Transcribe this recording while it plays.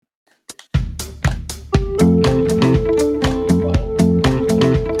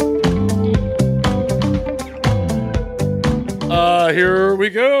here we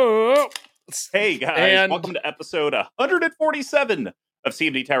go. Hey guys, And welcome to episode 147 of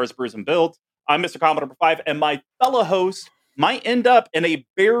CMD Towers Brews and Builds. I'm Mr. Commodore 5, and my fellow host might end up in a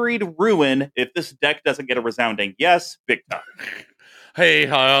buried ruin if this deck doesn't get a resounding yes, big time. hey,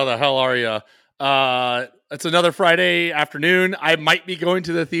 how the hell are you? It's another Friday afternoon. I might be going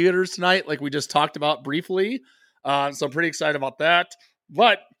to the theaters tonight, like we just talked about briefly. So I'm pretty excited about that.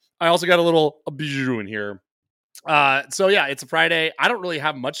 But I also got a little bijou in here. So yeah, it's a Friday. I don't really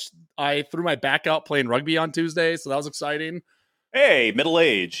have much. I threw my back out playing rugby on Tuesday, so that was exciting. Hey, middle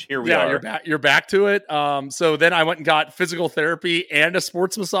age, here we are. You're back to it. So then I went and got physical therapy and a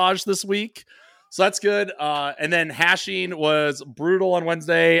sports massage this week. So that's good. And then hashing was brutal on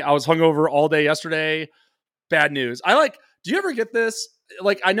Wednesday. I was hungover all day yesterday. Bad news. Do you ever get this?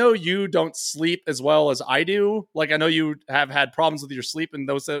 Like, I know you don't sleep as well as I do. Like, I know you have had problems with your sleep and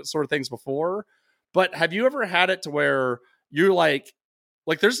those sort of things before. But have you ever had it to where you're like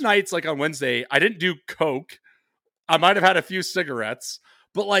there's nights like on Wednesday, I didn't do Coke. I might have had a few cigarettes,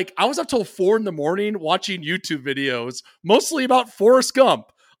 but like I was up till 4 a.m. watching YouTube videos, mostly about Forrest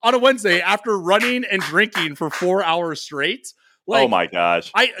Gump on a Wednesday after running and drinking for 4 hours straight. Like, oh my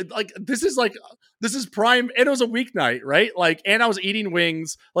gosh. This is prime. And it was a weeknight, right? Like, and I was eating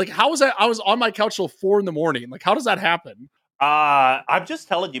wings. Like, how was that? I was on my couch till 4 a.m. Like, how does that happen? I'm just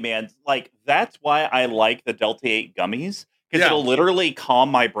telling you, man, like that's why I like the Delta 8 gummies, because it'll literally calm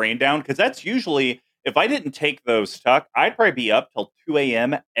my brain down. Because that's usually, if I didn't take those tuck, I'd probably be up till 2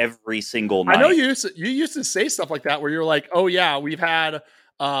 a.m. every single night. I know you used to say stuff like that where you're like, oh yeah, we've had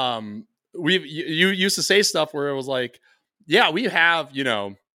you used to say stuff where it was like, yeah, I've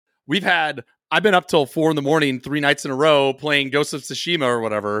been up till 4 a.m. 3 nights in a row playing Ghost of Tsushima or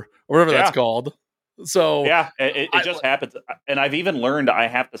whatever that's called. So yeah, it just happens. And I've even learned I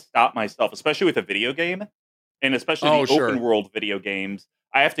have to stop myself, especially with a video game, and especially open world video games.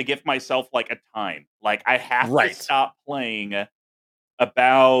 I have to give myself like a time. Like I have to stop playing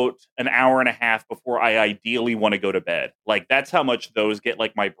about an hour and a half before I ideally want to go to bed. Like that's how much those get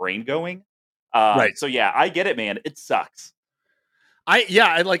like my brain going. So yeah, I get it, man. It sucks. I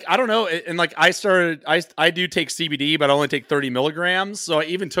don't know. And like I do take CBD, but I only take 30 milligrams. So I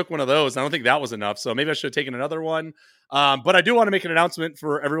even took one of those. I don't think that was enough. So maybe I should have taken another one. But I do want to make an announcement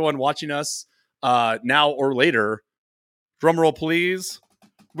for everyone watching us now or later. Drum roll, please.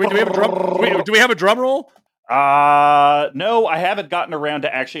 Wait, do we have a drum? Wait, do we have a drum roll? No, I haven't gotten around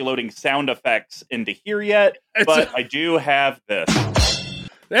to actually loading sound effects into here yet, but I do have this.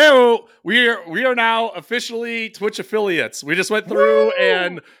 There, we are now officially Twitch affiliates. We just went through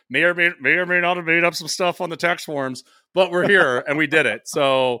and may or may not have made up some stuff on the text forms, but we're here and we did it.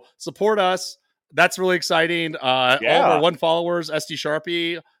 So support us. That's really exciting. All of our 1 followers, SD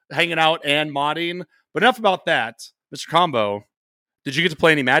Sharpie, hanging out and modding. But enough about that. Mr. Combo, did you get to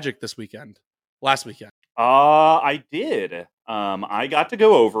play any Magic last weekend? I did. I got to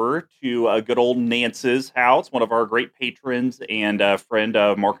go over to good old Nance's house, one of our great patrons and friend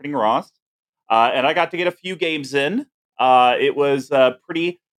Marketing Ross, and I got to get a few games in. It was a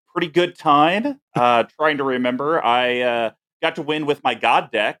pretty good time. Trying to remember, I got to win with my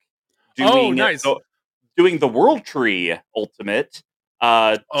God deck. Doing the World Tree Ultimate. 2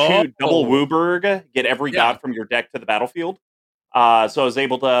 double Wooburg, get every god from your deck to the battlefield. So I was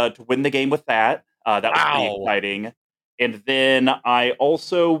able to win the game with that. That was pretty exciting. And then I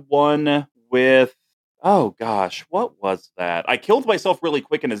also won with, oh gosh, what was that? I killed myself really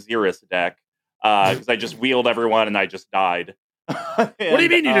quick in a Xerus deck because I just wheeled everyone and I just died. What do you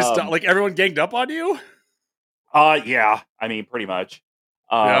mean you just died? Like everyone ganged up on you? Yeah, I mean, pretty much.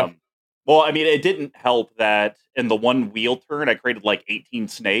 Well, I mean, it didn't help that in the one wheel turn, I created like 18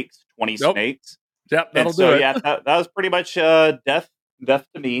 snakes, 20 snakes. Yep, that'll do it. Yeah, that was pretty much death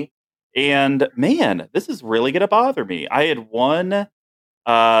to me. And man, this is really going to bother me. I had won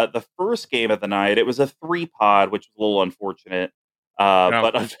the first game of the night. It was a 3-pod, which was a little unfortunate.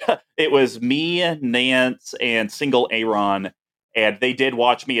 But it was me, Nance, and single Aaron. And they did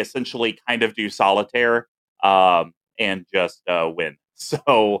watch me essentially kind of do solitaire and just win.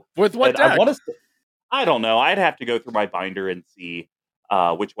 So with what deck? I don't know. I'd have to go through my binder and see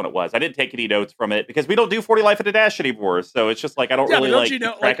which one it was. I didn't take any notes from it because we don't do 40 life at a dash anymore. So it's just like I don't really like.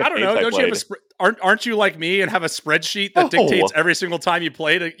 I don't know. Don't you have aren't you like me and have a spreadsheet that dictates every single time you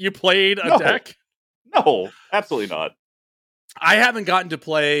played a deck? No, absolutely not. I haven't gotten to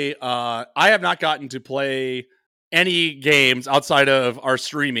play. I have not gotten to play any games outside of our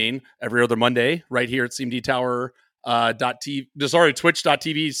streaming every other Monday right here at CMD Tower.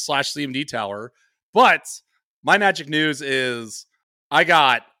 Twitch.tv/CMD Tower. But my Magic news is I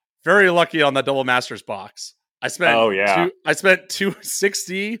got very lucky on that Double Masters box. I spent Oh yeah. I spent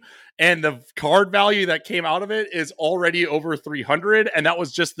 260, and the card value that came out of it is already over 300, and that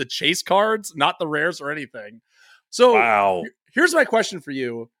was just the chase cards, not the rares or anything. So Wow. here's my question for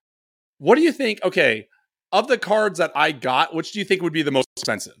you. What do you think? Okay, of the cards that I got, which do you think would be the most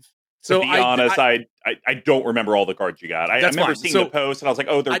expensive? To So be honest, I don't remember all the cards you got. I That's remember fine. seeing So the post and I was like,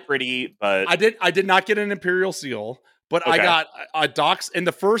 oh, they're I pretty, but I did not get an Imperial Seal, but I okay. got a Docs in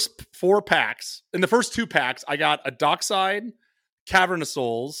the first 4 packs. In the first 2 packs, I got a Dockside, Cavern of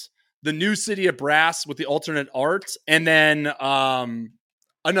Souls, the new City of Brass with the alternate art, and then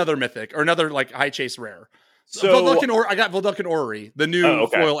another mythic or another like high chase rare. So I got Veldukin Orrery, the oh, new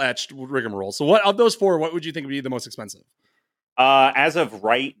okay. foil etched rigmarole. So what of those 4, what would you think would be the most expensive? As of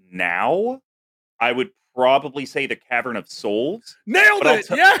right now, I would probably say the Cavern of Souls. Nailed it!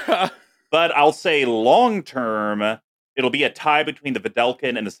 Yeah! But I'll say long term, it'll be a tie between the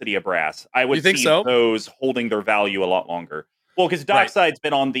Videlkin and the City of Brass. I would You think see so? those holding their value a lot longer. Well, because Dockside's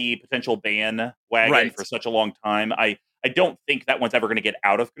been on the potential ban wagon for such a long time. I don't think that one's ever going to get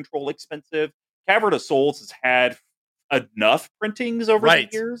out of control expensive. Cavern of Souls has had enough printings over the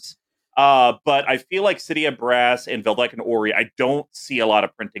years. But I feel like City of Brass and Veldukin Orrery, I don't see a lot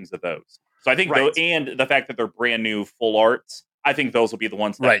of printings of those. So I think and the fact that they're brand new full arts, I think those will be the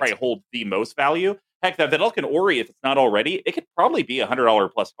ones that probably hold the most value. Heck, that Veldukin Orrery, if it's not already, it could probably be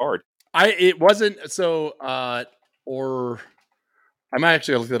 $100 plus card. It wasn't so or I might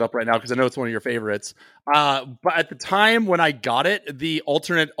actually look it up right now because I know it's one of your favorites. But at the time when I got it, the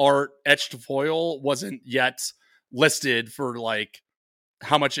alternate art etched foil wasn't yet listed for like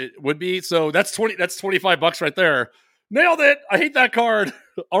how much it would be. So that's $25 right there. Nailed it. I hate that card.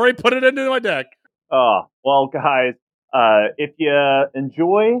 Already put it into my deck. Oh, well, guys, if you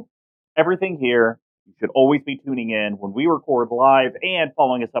enjoy everything here, you should always be tuning in when we record live and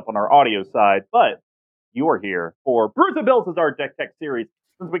following us up on our audio side. But you are here for Brews and Builds as our deck tech series.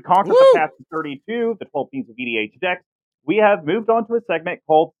 Since we conquered the path to 32, the 12 themes of EDH decks, we have moved on to a segment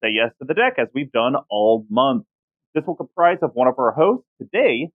called Say Yes to the Deck, as we've done all month. This will comprise of one of our hosts,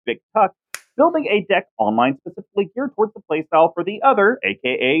 today, Vic Tuck, building a deck online specifically geared towards the playstyle for the other,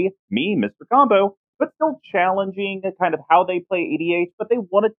 aka me, Mr. Combo, but still challenging kind of how they play EDH, but they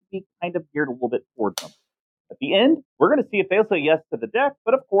want it to be kind of geared a little bit towards them. At the end, we're going to see if they'll say yes to the deck,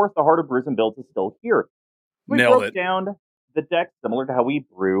 but of course, the heart of Brews and Builds is still here. We broke down the deck similar to how we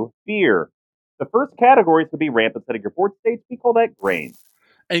brew beer. The first category is to be rampant setting your board states. We call that grains.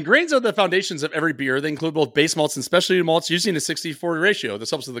 And grains are the foundations of every beer. They include both base malts and specialty malts using a 60-40 ratio. This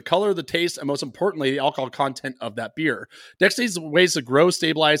helps with the color, the taste, and most importantly, the alcohol content of that beer. Decks needs ways to grow,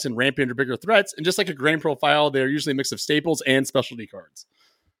 stabilize, and ramp into bigger threats. And just like a grain profile, they're usually a mix of staples and specialty cards.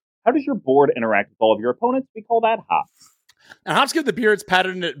 How does your board interact with all of your opponents? We call that hops. Now, hops give the beer its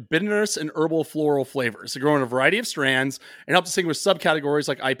patented bitterness and herbal floral flavors. They grow in a variety of strands and help distinguish subcategories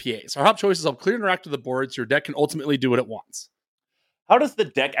like IPAs. Our hop choices help clear and interact with the board so your deck can ultimately do what it wants. How does the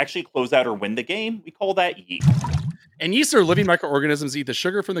deck actually close out or win the game? We call that yeast. And yeast are living microorganisms that eat the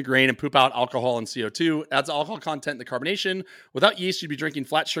sugar from the grain and poop out alcohol and CO2. It adds alcohol content in the carbonation. Without yeast, you'd be drinking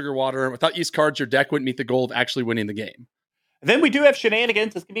flat sugar water. Without yeast cards, your deck wouldn't meet the goal of actually winning the game. And then we do have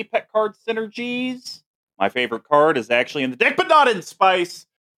shenanigans. This can be pet card synergies. My favorite card is actually in the deck, but not in Spice.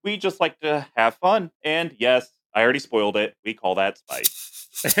 We just like to have fun. And yes, I already spoiled it. We call that Spice.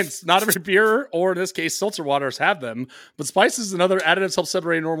 And not every beer, or in this case, seltzer waters, have them. But spices and other additives help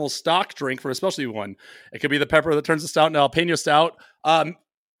separate a normal stock drink from a specialty one. It could be the pepper that turns the stout into jalapeno stout.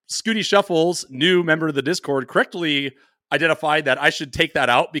 Scooty Shuffles, new member of the Discord, correctly identified that I should take that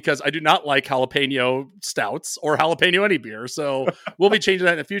out because I do not like jalapeno stouts or jalapeno any beer. So we'll be changing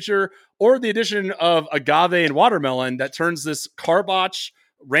that in the future. Or the addition of agave and watermelon that turns this Carbach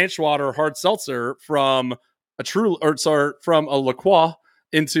ranch water hard seltzer from from a La Croix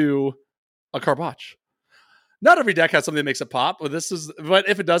into a Carbach. Not every deck has something that makes it pop, but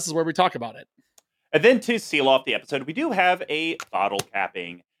if it does, this is where we talk about it. And then to seal off the episode, we do have a bottle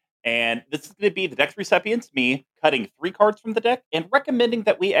capping. And this is going to be the deck's recipients, me, cutting 3 cards from the deck and recommending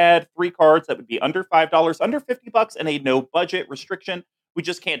that we add 3 cards that would be under $5, under $50, and a no budget restriction. We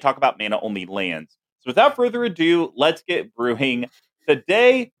just can't talk about mana only lands. So without further ado, let's get brewing.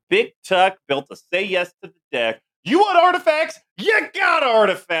 Today, Big Tuck built a Say Yes to the deck. You want artifacts? You got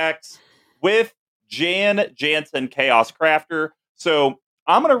artifacts with Jan Jansen Chaos Crafter. So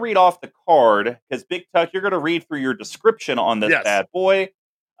I'm going to read off the card because Big Tuck, you're going to read through your description on this bad boy.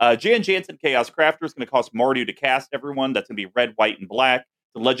 Jan Jansen Chaos Crafter is going to cost Mardu to cast everyone. That's going to be red, white, and black.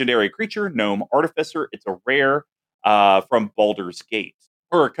 It's a legendary creature, Gnome Artificer. It's a rare from Baldur's Gate.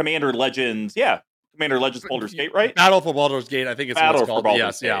 Or Commander Legends, Commander Legends Baldur's Gate, right? Battle for Baldur's Gate, I think it's Battle what it's for called. Baldur's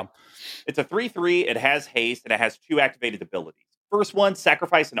Yes, Gate. yeah. It's a 3/3. It has haste, and it has 2 activated abilities. First one,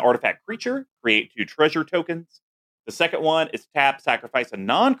 sacrifice an artifact creature, create 2 treasure tokens. The second one is tap, sacrifice a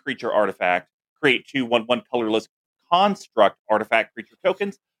non-creature artifact, create 2 1/1 colorless construct artifact creature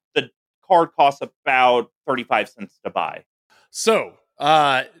tokens. The card costs about 35 cents to buy. So,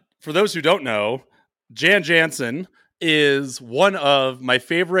 for those who don't know, Jan Jansen is one of my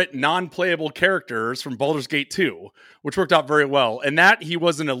favorite non-playable characters from Baldur's Gate 2, which worked out very well. And that he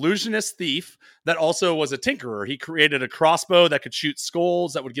was an illusionist thief that also was a tinkerer. He created a crossbow that could shoot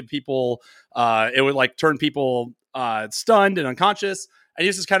skulls that would give people, it would like turn people stunned and unconscious. And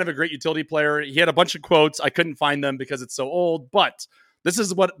he's just kind of a great utility player. He had a bunch of quotes. I couldn't find them because it's so old, but this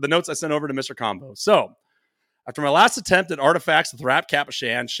is what the notes I sent over to Mr. Combo. So, after my last attempt at artifacts with Rap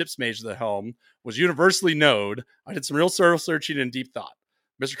Capashan, Ship's Mage of the Helm, was universally known, I did some real soul searching and deep thought.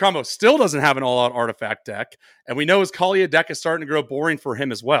 Mr. Combo still doesn't have an all-out artifact deck, and we know his Kaalia deck is starting to grow boring for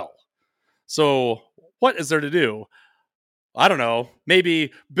him as well. So, what is there to do? I don't know.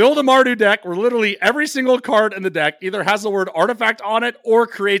 Maybe build a Mardu deck where literally every single card in the deck either has the word artifact on it or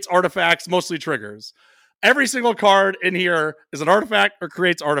creates artifacts, mostly triggers. Every single card in here is an artifact or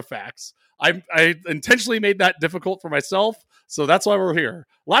creates artifacts. I intentionally made that difficult for myself, so that's why we're here.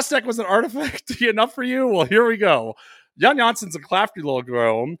 Last deck was an artifact enough for you? Well, here we go. Jan Jansen's a crafty little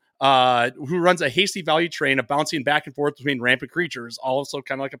gnome who runs a hasty value train of bouncing back and forth between rampant creatures, also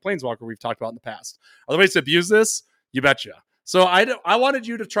kind of like a planeswalker we've talked about in the past. Are there ways to abuse this? You betcha. So I wanted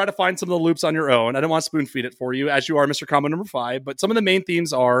you to try to find some of the loops on your own. I didn't want to spoon feed it for you, as you are Mr. Combo number 5, but some of the main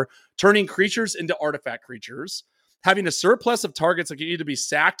themes are turning creatures into artifact creatures, having a surplus of targets that can either be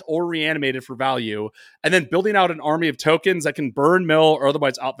sacked or reanimated for value, and then building out an army of tokens that can burn, mill, or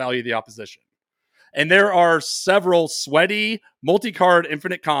otherwise outvalue the opposition. And there are several sweaty, multi-card,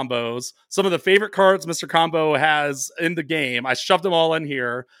 infinite combos. Some of the favorite cards Mr. Combo has in the game. I shoved them all in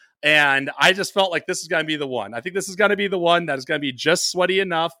here, and I just felt like this is going to be the one. I think this is going to be the one that is going to be just sweaty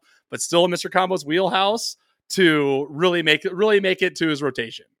enough, but still in Mr. Combo's wheelhouse to really make it to his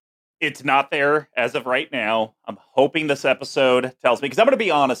rotation. It's not there as of right now. I'm hoping this episode tells me, because I'm going to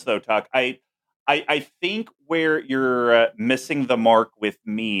be honest though, Tuck. I think where you're missing the mark with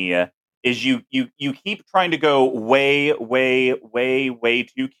me is you keep trying to go way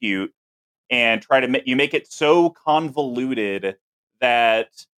too cute and try to you make it so convoluted that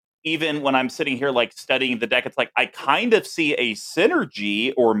even when I'm sitting here like studying the deck, it's like I kind of see a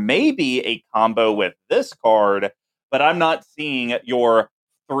synergy or maybe a combo with this card, but I'm not seeing your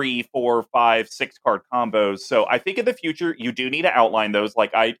 3, 4, 5, 6 card combos. So I think in the future you do need to outline those,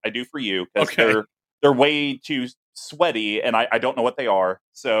 like I do for you, because they're way too sweaty, and I don't know what they are.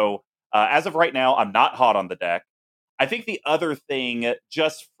 So as of right now, I'm not hot on the deck. I think the other thing,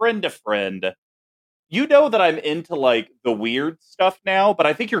 just friend to friend, you know that I'm into like the weird stuff now, but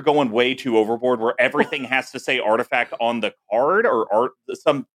I think you're going way too overboard where everything has to say artifact on the card or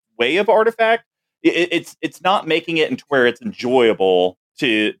some way of artifact. It's not making it into where it's enjoyable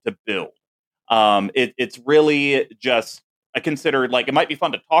to build. It's really just, I consider like it might be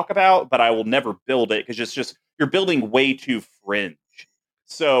fun to talk about, but I will never build it because it's just you're building way too fringe.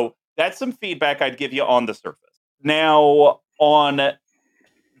 So that's some feedback I'd give you on the surface. Now on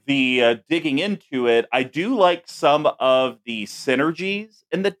the digging into it, I do like some of the synergies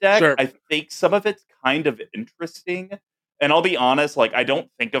in the deck. Sure. I think some of it's kind of interesting. And I'll be honest, like I don't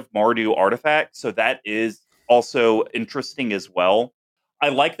think of Mardu artifacts, so that is also interesting as well. I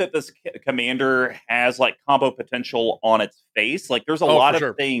like that this commander has like combo potential on its face. Like there's a lot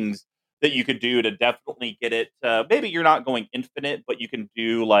of things that you could do to definitely get it. Maybe you're not going infinite, but you can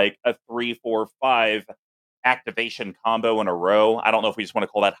do like a 3, 4, 5 activation combo in a row. I don't know if we just want to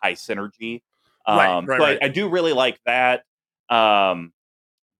call that high synergy. Right. I do really like that.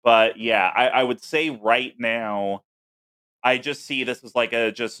 But yeah, I would say right now, I just see this as like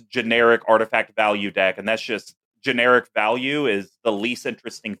a just generic artifact value deck, and that's just generic value is the least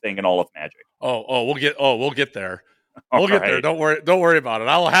interesting thing in all of Magic. We'll get there. We'll get there. Don't worry about it.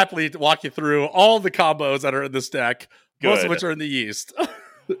 I will happily walk you through all the combos that are in this deck, most of which are in the East.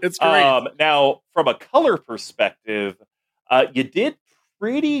 It's great. Now, from a color perspective, you did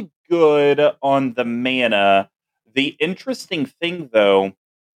pretty good on the mana. The interesting thing, though,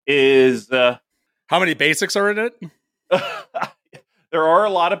 is how many basics are in it? There are a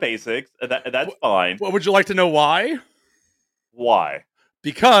lot of basics. That's fine. What would you like to know why? Why?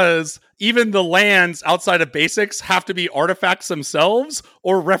 Because even the lands outside of basics have to be artifacts themselves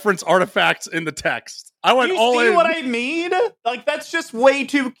or reference artifacts in the text. I Do went you all see in. what I mean? Like, that's just way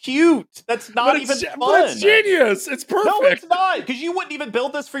too cute. That's not even fun. But it's genius. It's perfect. No, it's not, because you wouldn't even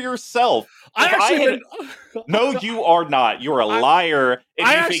build this for yourself. No, you are not. You're a liar if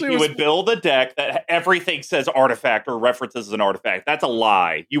you think you would build a deck that everything says artifact or references an artifact. That's a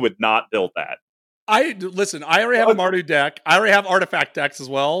lie. You would not build that. I already have a Mardu deck. I already have artifact decks as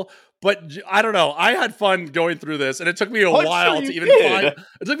well. But I don't know. I had fun going through this, and it took me a while to even find.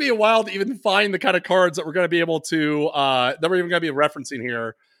 It took me a while to even find the kind of cards that we're going to be able to that we're even going to be referencing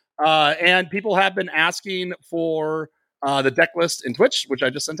here. And people have been asking for the deck list in Twitch, which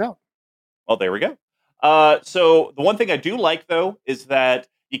I just sent out. Well, there we go. So the one thing I do like though is that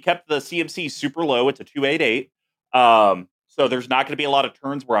you kept the CMC super low. It's a 288. So there's not going to be a lot of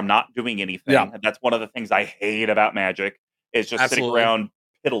turns where I'm not doing anything. Yeah. And that's one of the things I hate about Magic is just sitting around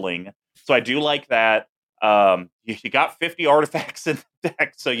piddling. So I do like that. You got 50 artifacts in the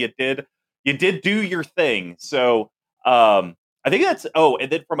deck, so you did do your thing. So I think that's and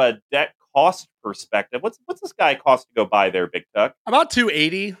then from a deck cost perspective, what's this guy cost to go buy there, Big Tuck? About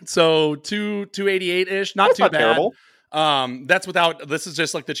 280, so 288 ish, not too bad. Terrible. That's without. This is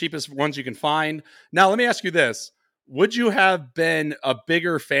just like the cheapest ones you can find. Now, let me ask you this: would you have been a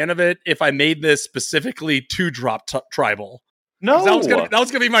bigger fan of it if I made this specifically 2-drop tribal? No, that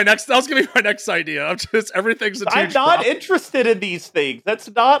was gonna be my next. That was gonna be my next idea. I'm just everything's a 2-drop. I'm not interested in these things.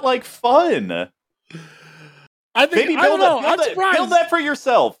 That's not like fun. I think maybe build that for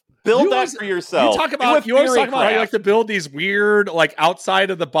yourself. Build that for yourself. You always talk about how you like to build these weird, like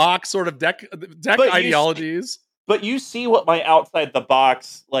outside of the box sort of deck ideologies. But you see what my outside the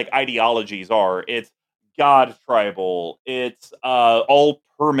box like ideologies are. It's God Tribal. It's all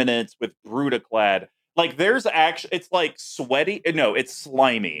permanents with Brutaclad. Like there's actually, it's like sweaty. No, it's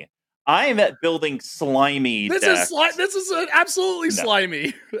slimy. I'm at building slimy. This is absolutely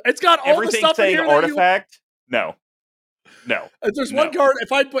slimy. It's got all everything the stuff saying in here artifact. No. There's one card.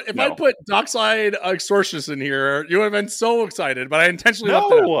 If I put Dockside Extortionist in here, you would have been so excited. But I intentionally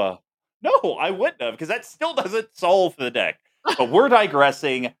left it out. No, I wouldn't have, because that still doesn't solve the deck. But we're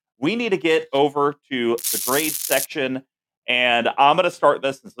digressing. We need to get over to the grade section, and I'm going to start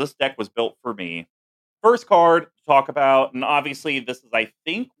this since this deck was built for me. First card to talk about, and obviously this is, I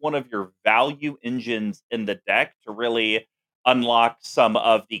think, one of your value engines in the deck to really unlock some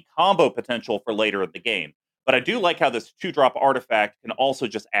of the combo potential for later in the game. But I do like how this 2-drop artifact can also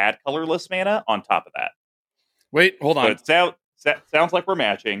just add colorless mana on top of that. Wait, hold on. So it sounds like we're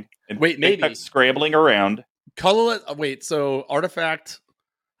matching. And maybe scrambling around. Colorless. Wait, so artifact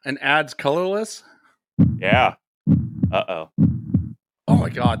and adds colorless? Yeah. Oh my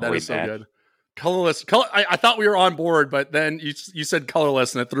god, that is so good. Colorless. I thought we were on board, but then you said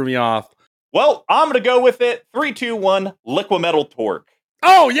colorless and it threw me off. Well, I'm going to go with it. 3, 2, 1, Liquimetal Torque.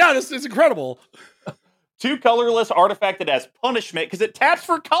 Oh, yeah, this is incredible. 2 colorless artifact that has punishment because it taps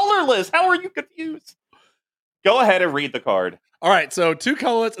for colorless. How are you confused? Go ahead and read the card. All right, so 2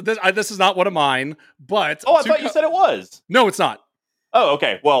 colorless. This is not one of mine, but... Oh, I thought you said it was. No, it's not. Oh,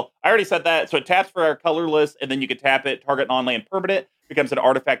 okay. Well, I already said that. So it taps for our colorless, and then you can tap it, target non-land permanent, becomes an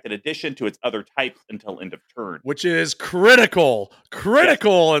artifact in addition to its other types until end of turn. Which is critical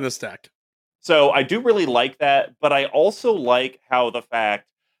in this deck. So I do really like that, but I also like how the fact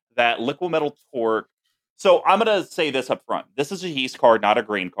that Liquimetal Torque. So I'm going to say this up front. This is a yeast card, not a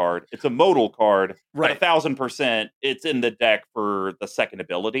grain card. It's a modal card. Right. 1,000%, it's in the deck for the second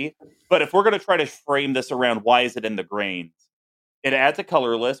ability. But if we're going to try to frame this around why is it in the grains, it adds a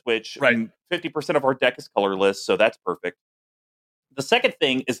colorless, which 50% of our deck is colorless, so that's perfect. The second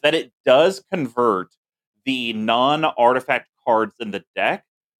thing is that it does convert the non-artifact cards in the deck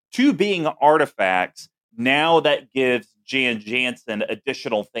to being artifacts. Now that gives Jan Jansen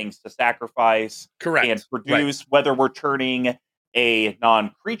additional things to sacrifice and produce, whether we're turning a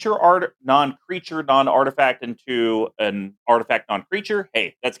non-creature, non-artifact into an artifact non-creature.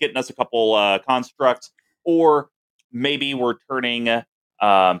 Hey, that's getting us a couple constructs. Or maybe we're turning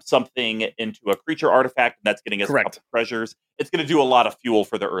something into a creature artifact, and that's getting us a couple treasures. It's going to do a lot of fuel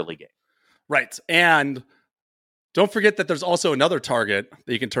for the early game. Right. And don't forget that there's also another target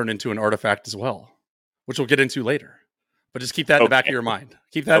that you can turn into an artifact as well, which we'll get into later. But just keep that in the back of your mind.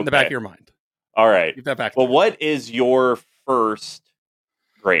 Keep that in the back of your mind. All right. Keep that back. Well, what is your first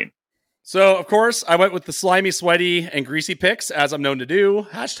grain? So, of course, I went with the slimy, sweaty, and greasy picks, as I'm known to do.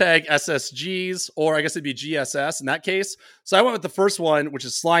 Hashtag SSGs, or I guess it'd be GSS in that case. So I went with the first one, which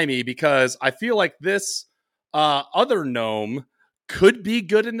is slimy, because I feel like this other gnome could be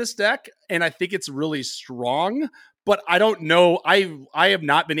good in this deck, and I think it's really strong, but I don't know. I have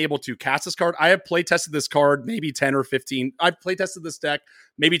not been able to cast this card. I have play tested this card maybe 10 or 15. I've play tested this deck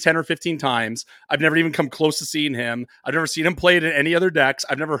maybe 10 or 15 times. I've never even come close to seeing him. I've never seen him played in any other decks.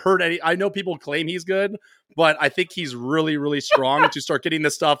 I've never heard any. I know people claim he's good, but I think he's really, really strong to start getting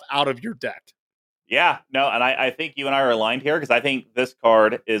this stuff out of your deck. Yeah, no, and I think you and I are aligned here because I think this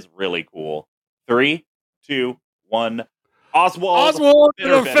card is really cool. 3, 2, 1. Oswald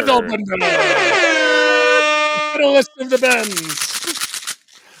Fiddlebender. Fiddlelist of the Bends.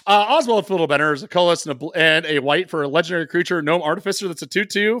 Oswald Fiddlebender is a colorless and a white for a legendary creature, Gnome Artificer. That's a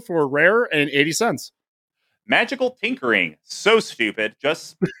 2/2 for rare and 80 cents. Magical Tinkering. So stupid.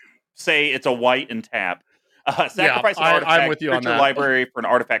 Just say it's a white and tap. Sacrifice an artifact. I'm with you on that. Library for an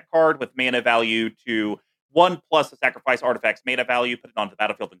artifact card with mana value to 1 plus a sacrifice artifact's mana value. Put it onto the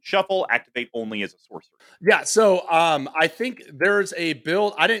battlefield and shuffle. Activate only as a sorcerer. Yeah, so I think there's a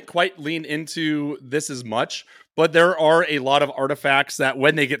build. I didn't quite lean into this as much, but there are a lot of artifacts that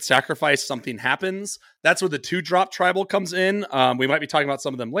when they get sacrificed, something happens. That's where the 2-drop tribal comes in. We might be talking about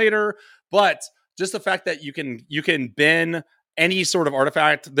some of them later, but just the fact that you can bin any sort of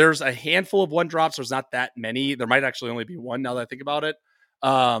artifact. There's a handful of 1-drops. There's not that many. There might actually only be one now that I think about it.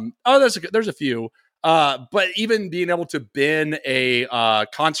 There's a few. But even being able to bin a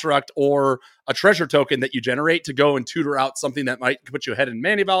construct or a treasure token that you generate to go and tutor out something that might put you ahead in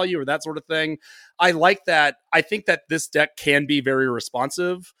mana value or that sort of thing. I like that. I think that this deck can be very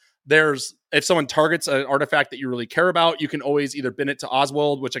responsive. If someone targets an artifact that you really care about, you can always either bin it to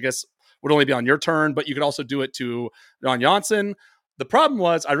Oswald, which I guess would only be on your turn, but you could also do it to Ron Janssen. The problem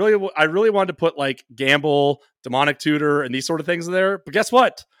was I really wanted to put like Gamble, Demonic Tutor, and these sort of things in there. But guess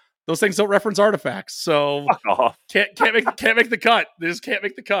what? Those things don't reference artifacts, so can't make the cut. They just can't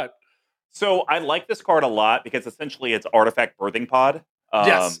make the cut. So I like this card a lot because essentially it's Artifact Birthing Pod.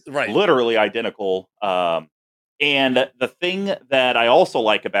 Yes, right. Literally identical. And the thing that I also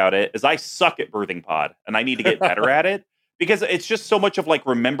like about it is I suck at Birthing Pod, and I need to get better at it because it's just so much of like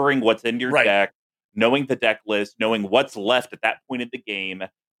remembering what's in your deck, knowing the deck list, knowing what's left at that point in the game,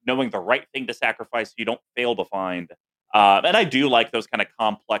 knowing the right thing to sacrifice so you don't fail to find. And I do like those kind of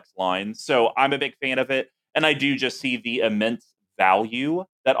complex lines. So I'm a big fan of it. And I do just see the immense value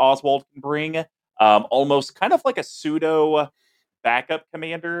that Oswald can bring. Almost kind of like a pseudo backup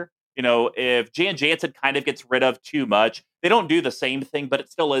commander. You know, if Jan Jansen kind of gets rid of too much, they don't do the same thing, but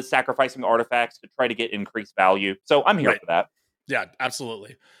it still is sacrificing artifacts to try to get increased value. So I'm here for that. Yeah,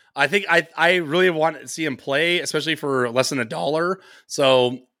 absolutely. I think I really want to see him play, especially for less than $1.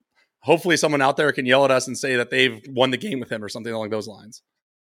 So hopefully someone out there can yell at us and say that they've won the game with him or something along those lines.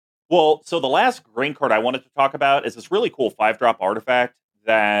 Well, so the last green card I wanted to talk about is this really cool 5-drop artifact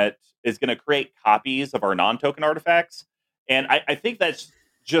that is going to create copies of our non-token artifacts. And I think that's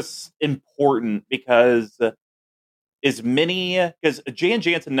just important because Jan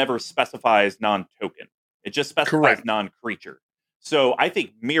Jansen never specifies non-token. It just specifies non-creature. So I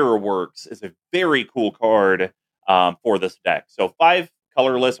think Mirrorworks is a very cool card for this deck. So 5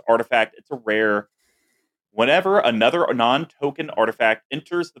 colorless artifact. It's a rare. Whenever another non-token artifact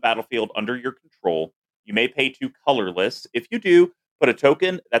enters the battlefield under your control, you may pay 2 colorless. If you do, put a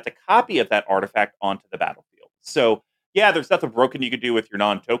token that's a copy of that artifact onto the battlefield. So, yeah, there's nothing broken you could do with your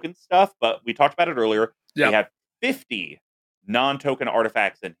non-token stuff, but we talked about it earlier. Yeah. We have 50 non-token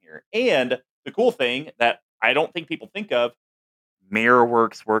artifacts in here. And the cool thing that I don't think people think of,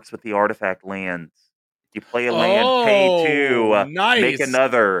 Mirrorworks works with the artifact lands. You play a land, pay 2, make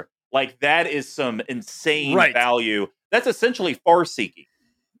another. Like, that is some insane value. That's essentially far-seeking.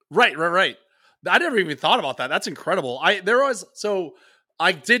 Right. I never even thought about that. That's incredible. I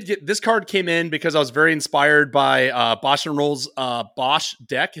did get this card came in because I was very inspired by Bosch and Roll's Bosch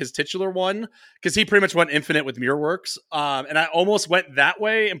deck, his titular one, because he pretty much went infinite with Mirrorworks. And I almost went that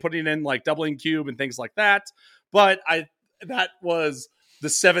way and putting in like doubling cube and things like that. But that was the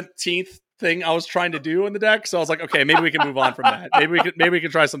 17th thing I was trying to do in the deck. So I was like, okay, maybe we can move on from that. Maybe we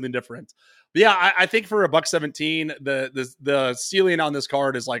can try something different. But yeah, I think for $1.17, the ceiling on this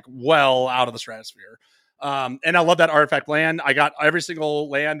card is like well out of the stratosphere. And I love that artifact land. I got every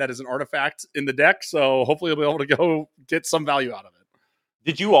single land that is an artifact in the deck. So hopefully I'll be able to go get some value out of it.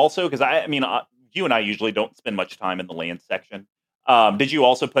 Did you also, because I mean, you and I usually don't spend much time in the land section. Did you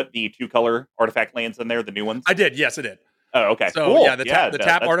also put the 2-color artifact lands in there, the new ones? I did. Yes, I did. Oh, okay. So cool. Yeah, the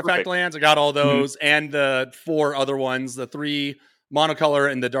tap artifact perfect. Lands, I got all those, and the 4 other ones, the 3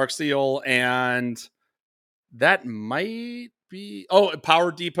 monocolor and the dark seal, and that might be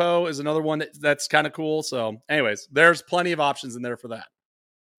Power Depot is another one that's kind of cool. So anyways, there's plenty of options in there for that.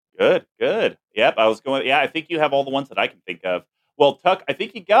 Good. Yep, I think you have all the ones that I can think of. Well, Tuck, I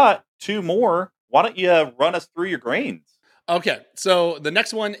think you got 2 more why don't you run us through your grains? Okay, so the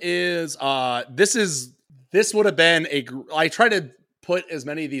next one is this would have been I try to put as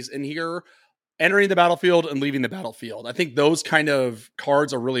many of these in here, entering the battlefield and leaving the battlefield. I think those kind of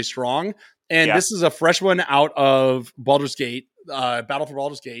cards are really strong, and Yeah. this is a fresh one out of Baldur's Gate, Battle for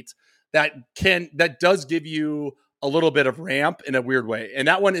Baldur's Gate, that does give you a little bit of ramp in a weird way, and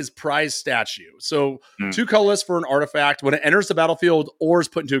that one is Prize Statue. So 2 colorless for an artifact. When it enters the battlefield or is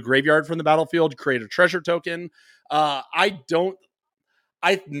put into a graveyard from the battlefield, create a treasure token.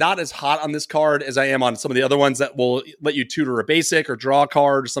 I'm not as hot on this card as I am on some of the other ones that will let you tutor a basic or draw a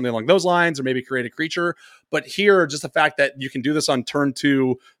card or something along those lines, or maybe create a creature. But here, just the fact that you can do this on turn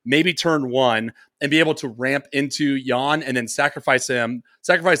 2, maybe turn 1, and be able to ramp into Yon and then sacrifice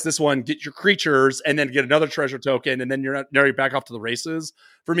this one, get your creatures, and then get another treasure token, and then you're back off to the races.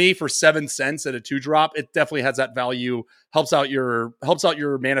 For me, for 7 cents at a 2-drop, it definitely has that value. Helps out your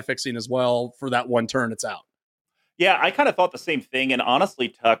mana fixing as well for that one turn it's out. Yeah, I kind of thought the same thing. And honestly,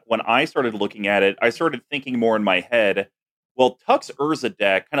 Tuck, when I started looking at it, I started thinking more in my head, well, Tuck's Urza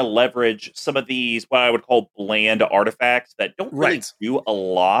deck kind of leverage some of these, what I would call bland artifacts that don't really do a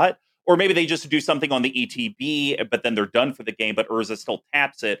lot. Or maybe they just do something on the ETB, but then they're done for the game, but Urza still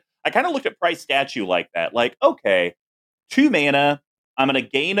taps it. I kind of looked at Prize Statue like that. Like, okay, 2 mana, I'm going to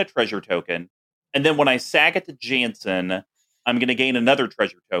gain a treasure token. And then when I sack it to Jansen, I'm going to gain another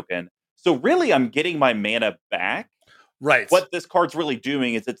treasure token. So really, I'm getting my mana back. Right. What this card's really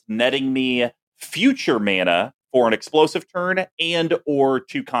doing is it's netting me future mana for an explosive turn and or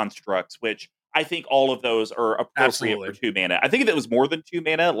 2 constructs, which I think all of those are appropriate for 2 mana. I think if it was more than 2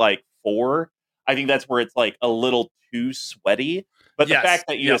 mana, like 4, I think that's where it's like a little too sweaty. But the fact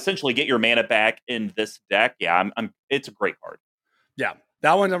that you essentially get your mana back in this deck, it's a great card. Yeah,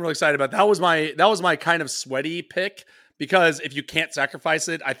 that one I'm really excited about. That was my kind of sweaty pick. Because if you can't sacrifice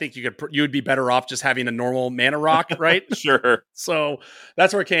it, I think you would be better off just having a normal mana rock, right? Sure. So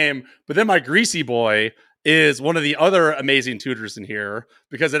that's where it came. But then my greasy boy is one of the other amazing tutors in here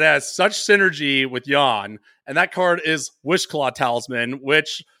because it has such synergy with Yon. And that card is Wishclaw Talisman,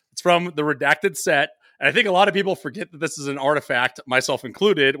 which it's from the Redacted set. And I think a lot of people forget that this is an artifact, myself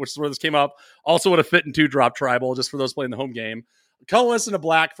included, which is where this came up. Also would have fit in 2-drop tribal, just for those playing the home game. Colorless and a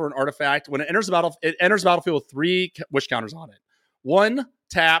black for an artifact. When it enters the battlefield with 3 wish counters on it. 1,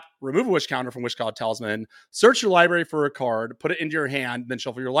 tap, remove a wish counter from Wishclaw Talisman, search your library for a card, put it into your hand, then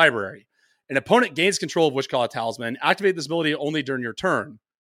shuffle your library. An opponent gains control of Wishclaw Talisman. Activate this ability only during your turn.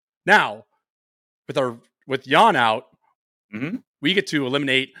 Now, with Yon out, we get to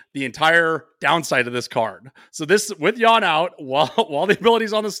eliminate the entire downside of this card. So this, with Yon out, while the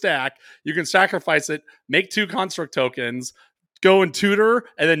ability's on the stack, you can sacrifice it, make 2 construct tokens, go and tutor,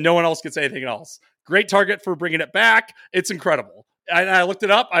 and then no one else gets anything else. Great target for bringing it back. It's incredible. And I looked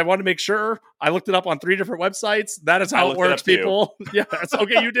it up. I wanted to make sure. I looked it up on 3 different websites. That is how it works, people. Yeah, that's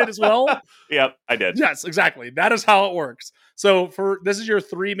okay. You did as well? Yep, I did. Yes, exactly. That is how it works. So this is your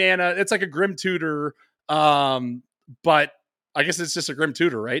 3 mana. It's like a Grim Tutor, but I guess it's just a Grim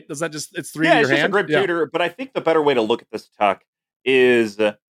Tutor, right? Does that just, it's 3 in your hand? Yeah, it's just a Grim Tutor, but I think the better way to look at this, Tuck, is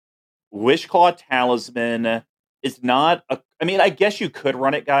Wishclaw Talisman is not I guess you could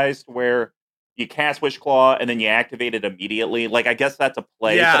run it, guys, to where you cast Wishclaw and then you activate it immediately. Like, I guess that's a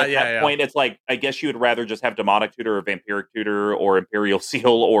play. Yeah, but at that point, it's like, I guess you would rather just have Demonic Tutor or Vampiric Tutor or Imperial Seal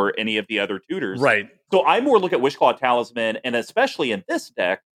or any of the other tutors. Right. So I more look at Wishclaw Talisman, and especially in this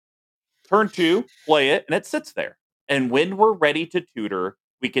deck, turn 2, play it, and it sits there. And when we're ready to tutor,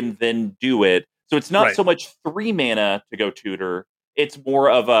 we can then do it. So it's not so much 3 mana to go tutor. It's more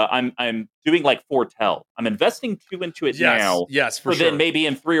of I'm doing like foretell. I'm investing 2 into it now. Yes, for sure. Then maybe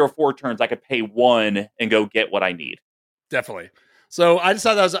in 3 or 4 turns, I could pay 1 and go get what I need. Definitely. So I just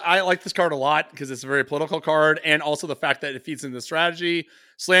thought I like this card a lot because it's a very political card, and also the fact that it feeds into the strategy,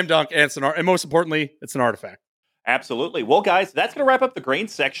 slam dunk, and and most importantly, it's an artifact. Absolutely. Well, guys, that's going to wrap up the grain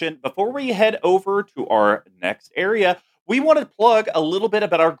section. Before we head over to our next area, we want to plug a little bit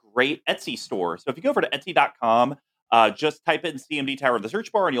about our great Etsy store. So if you go over to Etsy.com, just type in CMD Tower in the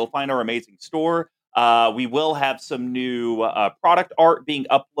search bar and you'll find our amazing store. We will have some new product art being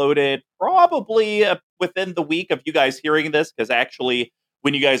uploaded probably within the week of you guys hearing this, because actually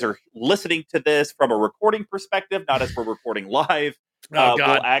when you guys are listening to this from a recording perspective, not as we're recording live, we'll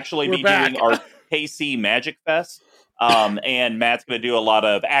actually be doing our KC Magic Fest. And Matt's going to do a lot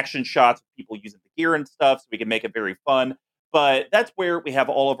of action shots of people using the gear and stuff so we can make it very fun. But that's where we have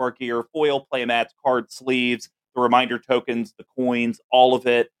all of our gear: foil, playmats, card sleeves, the reminder tokens, the coins, all of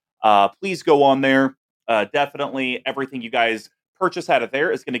it. Please go on there. Definitely everything you guys purchase out of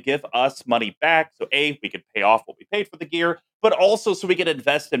there is going to give us money back. So A, we can pay off what we paid for the gear, but also so we can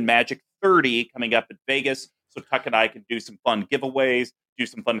invest in Magic 30 coming up in Vegas. So Tuck and I can do some fun giveaways, do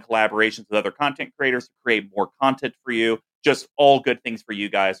some fun collaborations with other content creators to create more content for you. Just all good things for you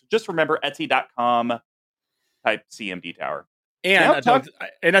guys. So just remember Etsy.com, type CMD Tower.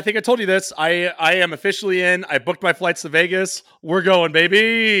 And I think I told you this. I am officially in. I booked my flights to Vegas. We're going,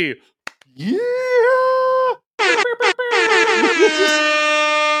 baby. Yeah.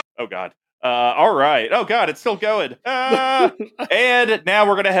 Oh, God. All right. Oh, God, it's still going. And now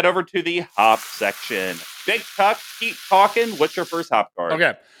we're going to head over to the hop section. Big Tuck, keep talking. What's your first hop card?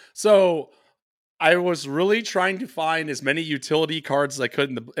 Okay. So I was really trying to find as many utility cards as I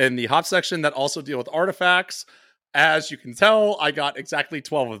could in the hop section that also deal with artifacts. As you can tell, I got exactly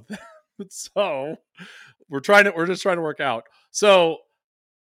 12 of them. So we're just trying to work out. So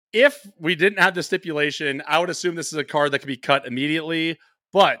if we didn't have the stipulation, I would assume this is a card that could be cut immediately.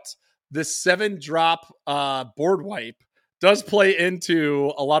 But this 7-drop board wipe does play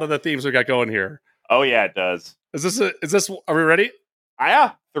into a lot of the themes we got going here. Oh yeah, it does. Are we ready?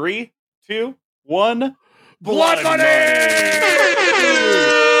 Yeah. 3, 2, 1. Blood money!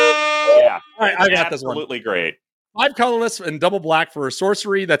 Yeah. I got this one. Absolutely great. 5 colorless and double black for a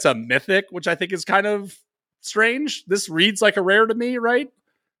sorcery. That's a mythic, which I think is kind of strange. This reads like a rare to me, right?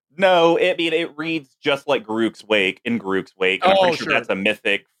 No, it reads just like Garruk's Wake in Garruk's Wake. I'm pretty sure that's a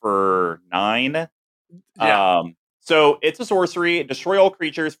mythic for 9. Yeah. So it's a sorcery. Destroy all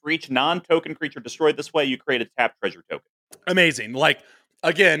creatures. For each non-token creature destroyed this way, you create a tapped treasure token. Amazing. Like,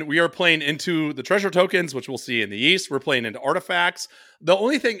 again, we are playing into the treasure tokens, which we'll see in the East. We're playing into artifacts. The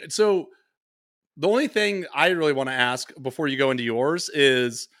only thing I really want to ask before you go into yours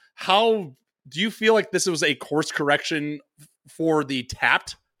is, how do you feel like this was a course correction for the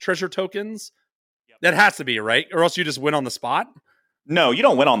tapped treasure tokens? Yep. That has to be, right? Or else you just win on the spot? No, you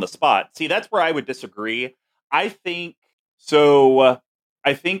don't win on the spot. See, that's where I would disagree. I think the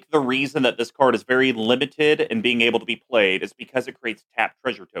reason that this card is very limited in being able to be played is because it creates tapped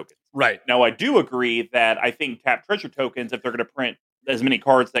treasure tokens. Right. Now, I do agree that I think tapped treasure tokens, if they're going to print as many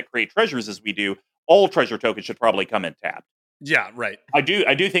cards that create treasures as we do, all treasure tokens should probably come in tapped. Yeah, right. I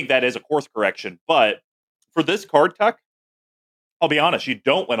do think that is a course correction, but for this card, Tuck, I'll be honest, you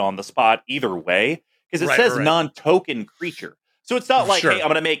don't win on the spot either way, because it says non-token creature. So it's not like, hey, I'm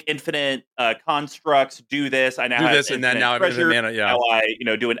going to make infinite constructs, do this. I now have this, and then now treasure. Now I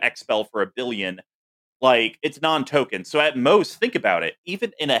do an expel for 1 billion. Like, it's non-token. So at most, think about it.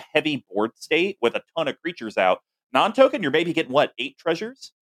 Even in a heavy board state with a ton of creatures out, non-token, you're maybe getting 8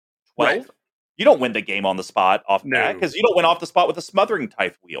 treasures, 12. Right. You don't win the game on the spot off that, because you don't win off the spot with a Smothering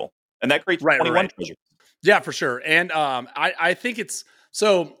Tithe wheel, and that creates 21 treasures. Yeah, for sure. And I think it's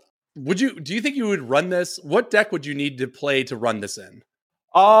so. Do you think you would run this? What deck would you need to play to run this in?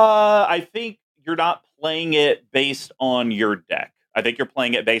 I think you're not playing it based on your deck. I think you're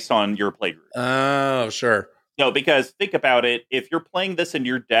playing it based on your play group. Oh, sure. No, because think about it. If you're playing this in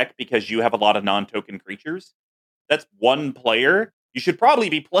your deck because you have a lot of non-token creatures, that's one player. You should probably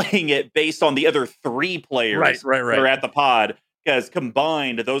be playing it based on the other 3 players that are at the pod, because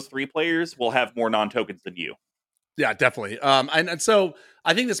combined, those 3 players will have more non-tokens than you. Yeah, definitely. And so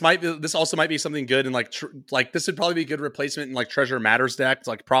I think this also might be something good, and like this would probably be a good replacement in like Treasure Matters decks,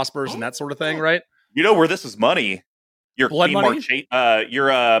 like Prospers and that sort of thing, right? You know where this is money? Your Blood money? Your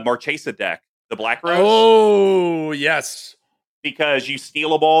Marchesa deck, the Black Rose. Oh, yes. Because you steal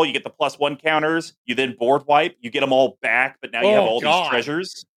them all, you get the +1 counters, you then board wipe, you get them all back, but now you have all these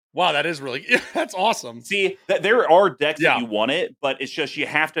treasures. Wow, that is really that's awesome. See, there are decks that you want it, but it's just you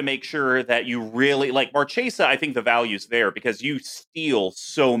have to make sure that you really like Marchesa. I think the value's there because you steal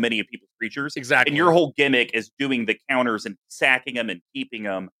so many of people's creatures, exactly, and your whole gimmick is doing the counters and sacking them and keeping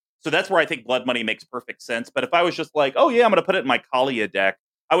them. So that's where I think Blood Money makes perfect sense. But if I was just like, oh yeah, I'm going to put it in my Kaalia deck,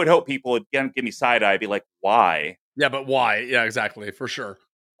 I would hope people would give me side eye, be like, why? Yeah, but why? Yeah, exactly, for sure.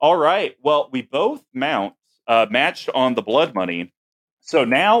 All right. Well, we both matched on the Blood Money. So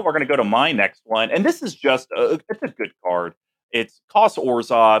now we're going to go to my next one. And this is just, it's a good card. It's costs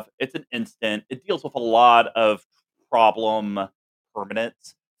Orzhov. It's an instant. It deals with a lot of problem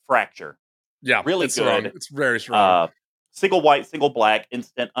permanents. Fracture. Yeah. Really it's good. Strong. It's very strong. Single white, single black,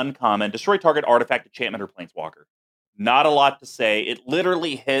 instant, uncommon. Destroy target artifact, enchantment, or planeswalker. Not a lot to say. It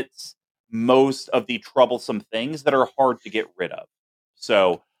literally hits most of the troublesome things that are hard to get rid of.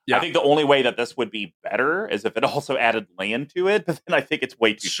 So I think the only way that this would be better is if it also added land to it, but then I think it's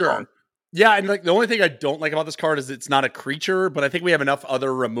way too strong. Yeah, and like the only thing I don't like about this card is it's not a creature, but I think we have enough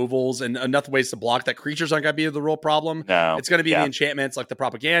other removals and enough ways to block that creatures aren't going to be the real problem. No. It's going to be the enchantments like the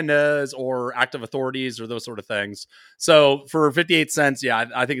propagandas or active authorities or those sort of things. So for 58 cents, yeah,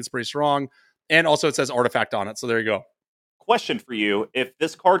 I think it's pretty strong. And also it says artifact on it. So there you go. Question for you. If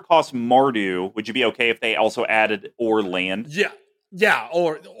this card costs Mardu, would you be okay if they also added or land? Yeah. Yeah.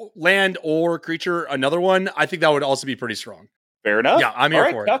 Or land or creature, another one. I think that would also be pretty strong. Fair enough. Yeah, I'm here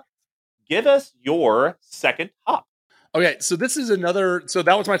for it. Give us your second top. Okay, so this is another. So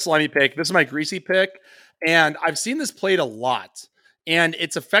that was my slimy pick. This is my greasy pick. And I've seen this played a lot. And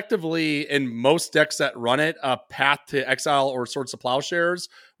it's effectively in most decks that run it a path to exile or Swords to Plowshares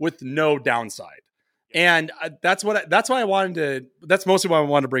with no downside. And that's why I wanted to. That's mostly why I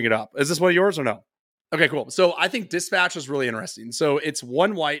wanted to bring it up. Is this one of yours or no? Okay, cool. So I think Dispatch is really interesting. So it's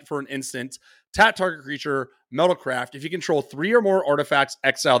 1 white for an instant. Tap target creature, Metalcraft. If you control 3 or more artifacts,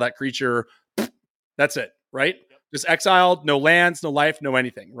 exile that creature. That's it, right? Yep. Just exiled, no lands, no life, no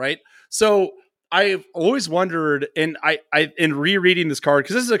anything, right? So I've always wondered, and I in rereading this card,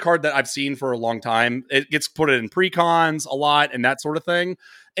 because this is a card that I've seen for a long time. It gets put in precons a lot and that sort of thing.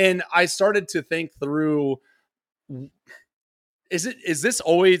 And I started to think through, is this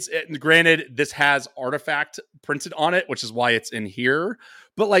always, granted, this has artifact printed on it, which is why it's in here.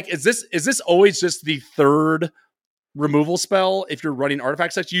 But like, is this always just the third removal spell if you're running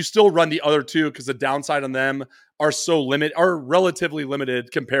artifact sets? You still run the other two because the downside on them are relatively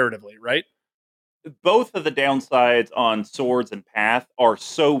limited comparatively, right? Both of the downsides on swords and path are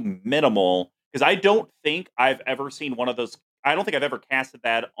so minimal because I don't think I've ever seen one of those. I don't think I've ever casted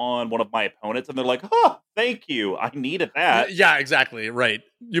that on one of my opponents, and they're like, "Oh, thank you, I needed that." Yeah, exactly, right.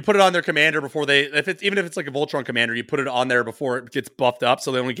 You put it on their commander before even if it's like a Voltron commander, you put it on there before it gets buffed up,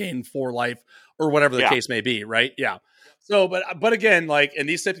 so they only gain 4 life or whatever the case may be, right? Yeah. So, but again, like in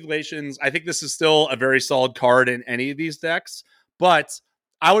these stipulations, I think this is still a very solid card in any of these decks. But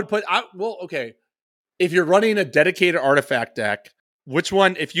I would okay. If you're running a dedicated artifact deck, which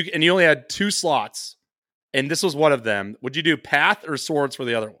one? And you only had 2 slots, and this was one of them, would you do Path or Swords for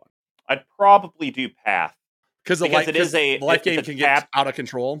the other one? I'd probably do Path because the life game can get out of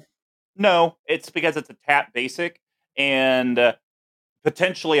control. No, it's because it's a tap basic, and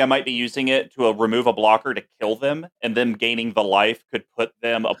potentially I might be using it to remove a blocker to kill them, and them gaining the life could put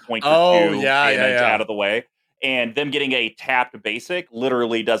them a point or 2 damage out of the way. And them getting a tapped basic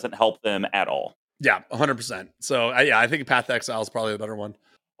literally doesn't help them at all. Yeah, 100%. So I think Path to Exile is probably the better one.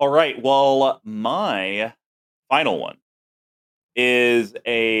 All right. Well, my final one is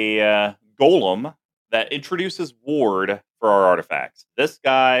a golem that introduces ward for our artifacts. This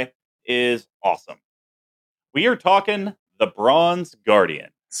guy is awesome. We are talking the Bronze Guardian.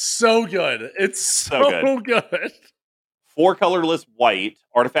 So good. It's so good. 4 colorless white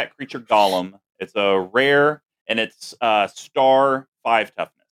artifact creature golem. It's a rare and it's star 5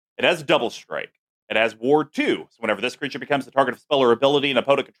 toughness. It has double strike. It has ward 2. So whenever this creature becomes the target of spell or ability an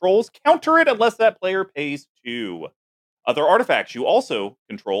opponent controls, counter it unless that player pays 2. Other artifacts you also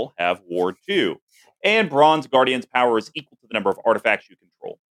control have ward 2. And Bronze Guardian's power is equal to the number of artifacts you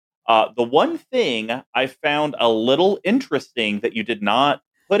control. The one thing I found a little interesting that you did not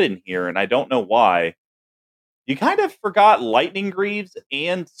put in here, and I don't know why, you kind of forgot Lightning Greaves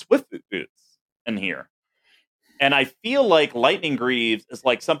and Swift Boots in here. And I feel like Lightning Greaves is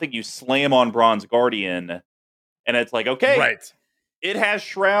like something you slam on Bronze Guardian, and it's like, okay, right. It has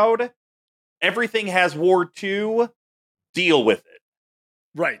Shroud, everything has Ward 2, deal with it.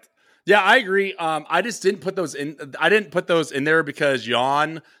 Right. Yeah, I agree. I just didn't put those in. I didn't put those in there because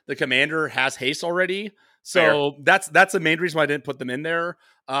Jan, the commander, has haste already. So that's the main reason why I didn't put them in there.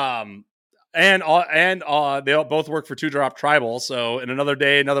 And they both work for 2-drop tribal. So in another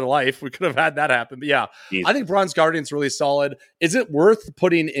day, another life, we could have had that happen. But yeah, Jesus. I think Bronze Guardian's really solid. Is it worth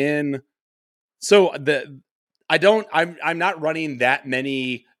putting in? So I'm not running that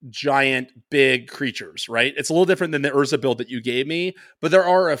many giant big creatures, right? It's a little different than the Urza build that you gave me, but there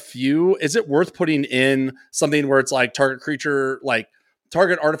are a few. Is it worth putting in something where it's like target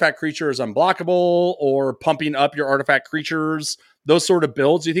artifact creature is unblockable, or pumping up your artifact creatures, those sort of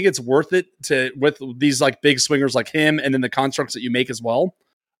builds? Do you think it's worth it with these like big swingers like him and then the constructs that you make as well?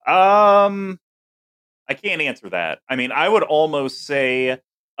 I can't answer that. I mean, I would almost say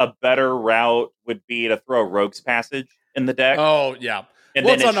a better route would be to throw Rogue's Passage in the deck. Oh, yeah. And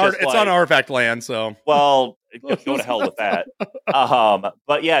well, it's on artifact land, so. Well, go to hell with that.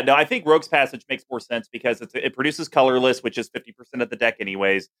 But yeah, no, I think Rogue's Passage makes more sense because it produces colorless, which is 50% of the deck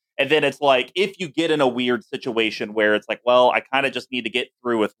anyways. And then it's like, if you get in a weird situation where it's like, well, I kind of just need to get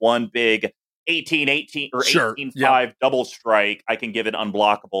through with one big 18-18 or Sure. 18-5 Yeah. double strike, I can give it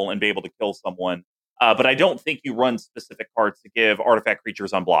unblockable and be able to kill someone. But I don't think you run specific cards to give artifact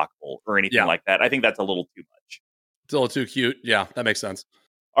creatures unblockable or anything Yeah. like that. I think that's a little too much. It's a little too cute. Yeah, that makes sense.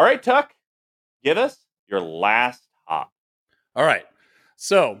 All right, Tuck, give us your last hop. All right.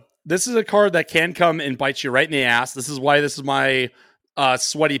 So this is a card that can come and bite you right in the ass. This is why this is my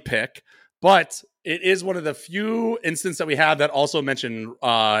sweaty pick. But it is one of the few instances that we have that also mention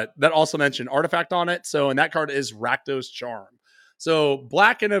artifact on it. So, and that card is Rakdos Charm. So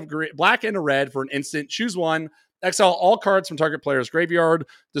black and a red for an instant. Choose one. Exile all cards from target player's graveyard.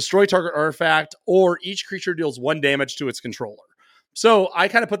 Destroy target artifact, or each creature deals 1 damage to its controller. So I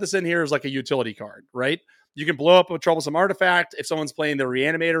kind of put this in here as like a utility card, right? You can blow up a troublesome artifact if someone's playing the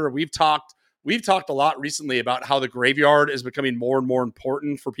Reanimator. We've talked a lot recently about how the graveyard is becoming more and more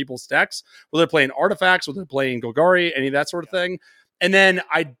important for people's decks, whether they're playing artifacts, whether they're playing Golgari, any of that sort of thing. And then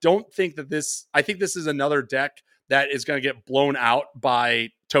I think this is another deck that is going to get blown out by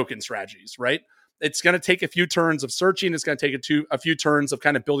token strategies, right? It's going to take a few turns of searching. It's going to take a few turns of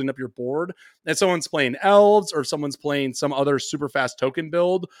kind of building up your board. And someone's playing elves or someone's playing some other super fast token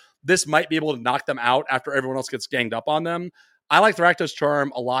build, this might be able to knock them out after everyone else gets ganged up on them. I like the Rakdos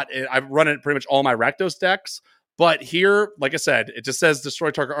Charm a lot. I've run it in pretty much all my Rakdos decks. But here, like I said, it just says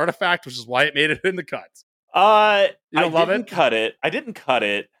destroy target artifact, which is why it made it in the cuts. I didn't cut it. I didn't cut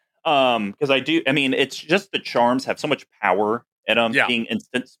it because it's just the charms have so much power in them, being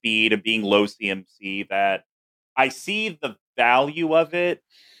instant speed and being low CMC, that I see the value of it.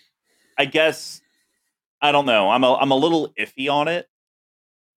 I guess, I don't know. I'm a little iffy on it.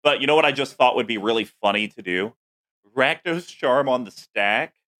 But you know what I just thought would be really funny to do? Rakdos Charm on the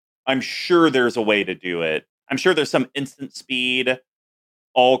stack. I'm sure there's a way to do it. I'm sure there's some instant speed.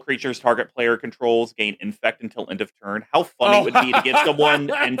 All creatures target player controls gain infect until end of turn. How funny it would be to give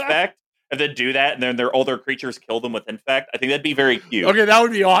someone infect and then do that, and then all their creatures kill them with infect. I think that'd be very cute. Okay, that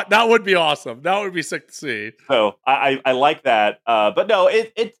would be awesome. That would be sick to see. So I like that. But no,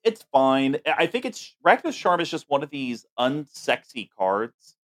 it's fine. I think Rakdos Charm is just one of these unsexy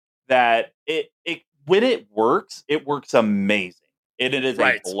cards that when it works amazing. And it is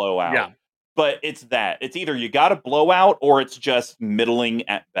a blowout. Yeah. But it's either you got a blowout or it's just middling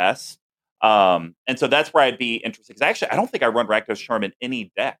at best. And so that's where I'd be interested. Because actually, I don't think I run Rakdos Charm in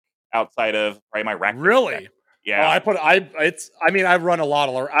any deck outside of probably my Rakdos Really? deck. Yeah. I've run a lot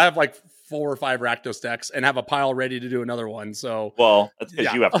of, I have like 4 or 5 Rakdos decks and have a pile ready to do another one. So, well, that's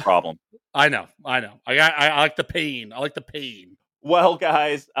because you have a problem. I know. I like the pain. Well,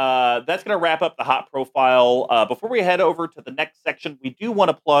 guys, that's going to wrap up the hot profile. Before we head over to the next section, we do want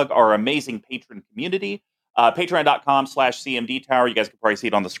to plug our amazing patron community. Patreon.com/CMD Tower. You guys can probably see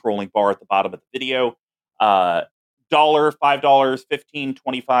it on the scrolling bar at the bottom of the video. $1, $5, $15,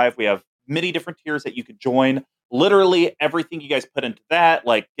 $25. We have many different tiers that you could join. Literally everything you guys put into that,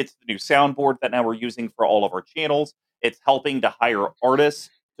 like gets the new soundboard that now we're using for all of our channels. It's helping to hire artists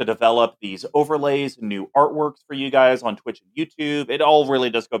to develop these overlays and new artworks for you guys on Twitch and YouTube. It all really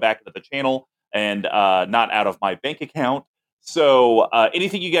does go back into the channel and not out of my bank account. So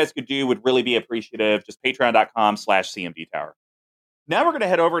anything you guys could do would really be appreciative. Just patreon.com/CMD Tower. Now we're going to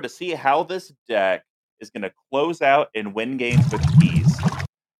head over to see how this deck is going to close out and win games with keys.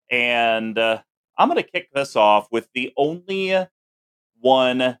 And I'm going to kick this off with the only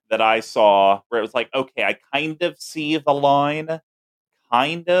one that I saw where it was like, okay, I kind of see the line.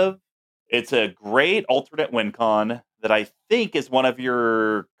 Kind of. It's a great alternate win con that I think is one of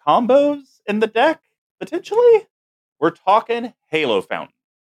your combos in the deck, potentially. We're talking Halo Fountain.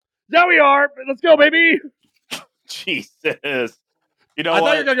 Yeah, we are. Let's go, baby. Jesus. You know I what?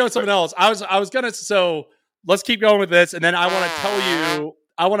 thought you were going to go with something else. I was going to, so let's keep going with this. And then I want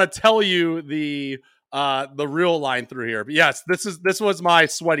to tell you the real line through here. But yes, this was my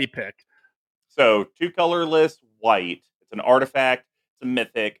sweaty pick. So 2 colorless white. It's an artifact. It's a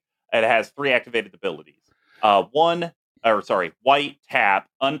mythic. It has 3 activated abilities. White tap,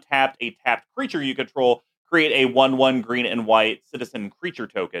 untapped a tapped creature you control, create a 1/1 green and white citizen creature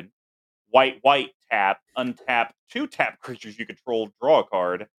token. White tap, untap 2 tap creatures you control, draw a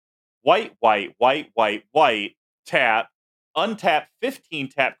card. White tap, untap 15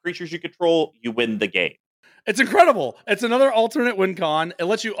 tap creatures you control, you win the game. It's incredible. It's another alternate win con. It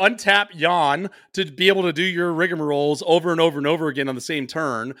lets you untap Yon to be able to do your rigmaroles over and over and over again on the same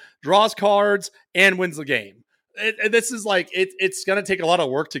turn, draws cards, and wins the game. This is like, it's going to take a lot of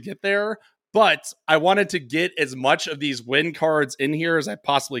work to get there, but I wanted to get as much of these win cards in here as I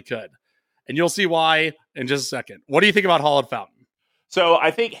possibly could. And you'll see why in just a second. What do you think about Hallowed Fountain? So I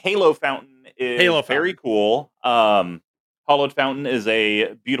think Halo Fountain is very cool. Hollowed Fountain is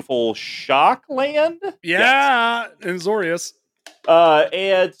a beautiful shock land. Yeah, and Zorius.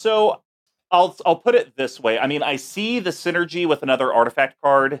 And so I'll put it this way. I mean, I see the synergy with another artifact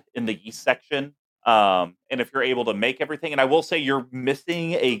card in the Yeast section. And if you're able to make everything, and I will say you're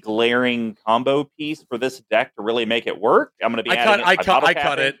missing a glaring combo piece for this deck to really make it work. I'm going to be I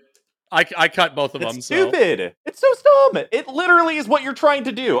cut it. I cut both of them. It's stupid. It's so dumb. It literally is what you're trying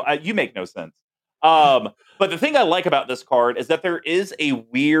to do. You make no sense. But the thing I like about this card is that there is a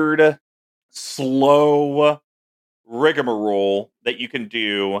weird, slow rigmarole that you can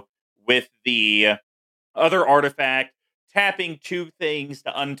do with the other artifact, tapping two things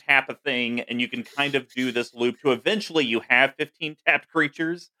to untap a thing, and you can kind of do this loop to eventually you have 15 tapped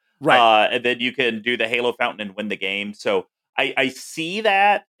creatures. Right. And then you can do the Halo Fountain and win the game. So I see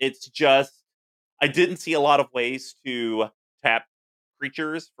that. It's just, I didn't see a lot of ways to tap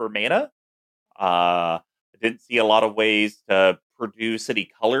creatures for mana. I didn't see a lot of ways to produce any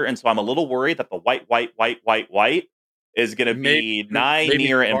color. And so I'm a little worried that the white is going to be maybe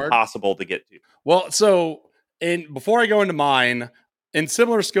near impossible to get to. Well, so before I go into mine, in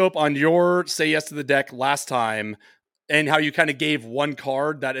similar scope on your Say Yes to the Deck last time, and how you kind of gave one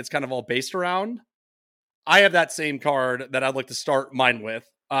card that it's kind of all based around, I have that same card that I'd like to start mine with,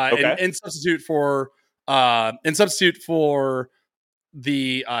 in substitute for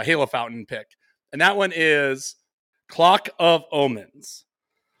the Halo Fountain pick, and that one is Clock of Omens.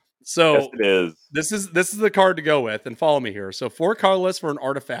 So yes, it is. This is the card to go with, and follow me here. So 4 colorless for an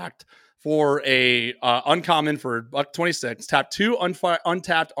artifact for a uncommon for $126. Tap 2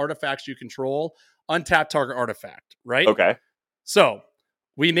 untapped artifacts you control. Untap target artifact. Right. Okay. So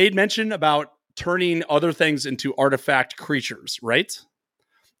we made mention about turning other things into artifact creatures, right?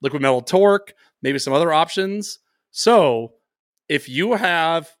 Liquid Metal Torque, maybe some other options. So if you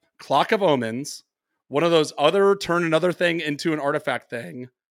have Clock of Omens, one of those other turn another thing into an artifact thing,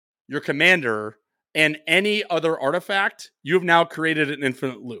 your commander, and any other artifact, you have now created an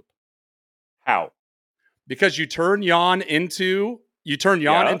infinite loop. How? Because you turn Yon into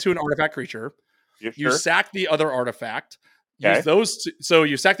an artifact creature. You sack the other artifact. Okay. Use those. So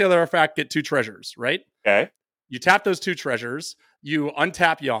you sack the other artifact, get 2 treasures, right? Okay. You tap those 2 treasures. You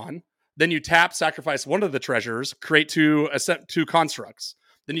untap Yon. Then you tap, sacrifice one of the treasures, create 2 constructs.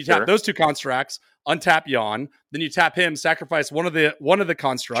 Then you tap those 2 constructs, untap Yon. Then you tap him, sacrifice one of the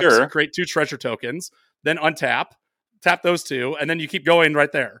constructs, create 2 treasure tokens. Then untap, tap those 2, and then you keep going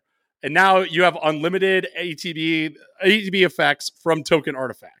right there. And now you have unlimited ATB effects from token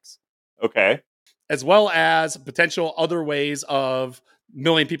artifacts. Okay. As well as potential other ways of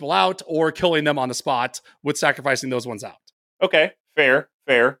milling people out or killing them on the spot with sacrificing those ones out. Okay. Fair.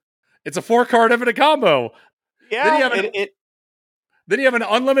 It's a 4-card infinite combo. Yeah. Then you have an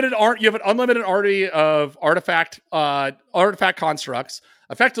unlimited array of artifact constructs.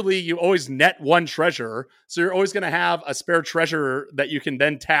 Effectively, you always net 1 treasure, so you're always going to have a spare treasure that you can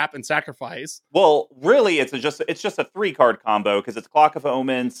then tap and sacrifice. Well, really, it's just a 3-card combo because it's Clock of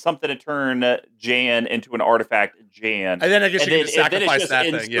Omens, something to turn Jan into an artifact Jan, and then I guess you can just sacrifice that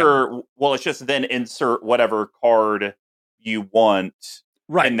thing. Yeah. Well, it's just then insert whatever card you want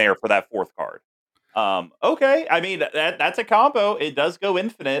in there for that 4th card. Okay, I mean that's a combo. It does go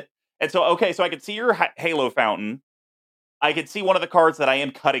infinite, and so so I can see your Halo Fountain. I can see one of the cards that I am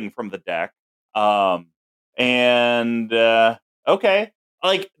cutting from the deck. Okay,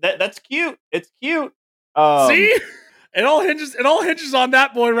 like that's cute. It's cute. See, it all hinges on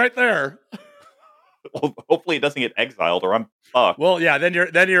that boy right there. Well, hopefully it doesn't get exiled, or I'm fucked. Well, yeah, then you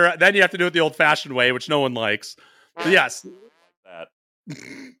have to do it the old-fashioned way, which no one likes. But yes. That.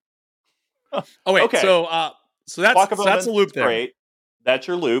 Oh wait, okay. So that's a loop there. Great. That's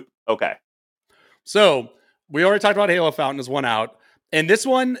your loop. Okay. So we already talked about Halo Fountain as one out, and this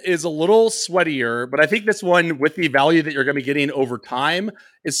one is a little sweatier, but I think this one, with the value that you're going to be getting over time,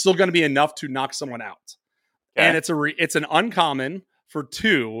 is still going to be enough to knock someone out. Okay. And it's an uncommon for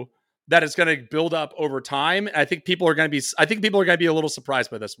 2 that is going to build up over time. And I think people are going to be a little surprised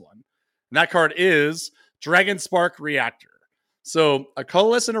by this one. And that card is Dragon Spark Reactor. So a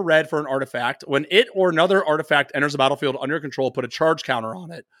colorless and a red for an artifact. When it or another artifact enters the battlefield under your control, put a charge counter on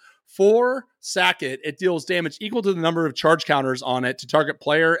it. For sack it, it deals damage equal to the number of charge counters on it to target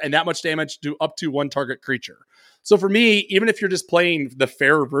player, and that much damage to up to 1 target creature. So for me, even if you're just playing the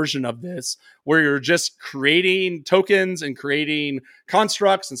fair version of this, where you're just creating tokens and creating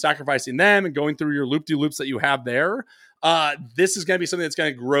constructs and sacrificing them and going through your loop-de-loops that you have there, this is going to be something that's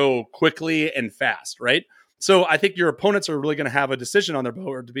going to grow quickly and fast, right? So I think your opponents are really going to have a decision on their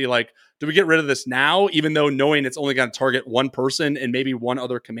board to be like, do we get rid of this now, even though knowing it's only going to target 1 person and maybe 1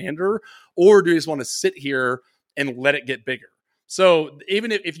 other commander? Or do we just want to sit here and let it get bigger. So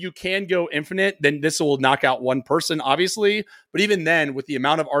even if you can go infinite, then this will knock out one person, obviously. But even then, with the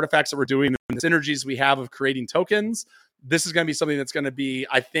amount of artifacts that we're doing and the synergies we have of creating tokens, this is going to be something that's going to be,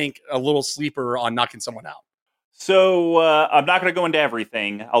 I think, a little sleeper on knocking someone out. So I'm not going to go into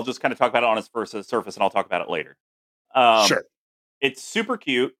everything. I'll just kind of talk about it on its first surface, and I'll talk about it later. Sure. It's super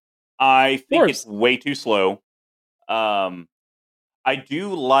cute. I think it's way too slow. I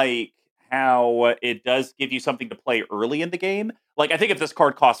do like how it does give you something to play early in the game. Like, I think if this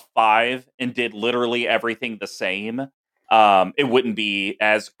card cost 5 and did literally everything the same, it wouldn't be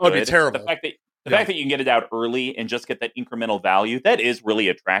as good. It'd be terrible. The fact that you can get it out early and just get that incremental value, that is really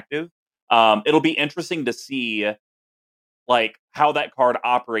attractive. It'll be interesting to see like how that card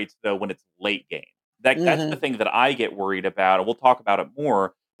operates though when it's late game. That's the thing that I get worried about, and we'll talk about it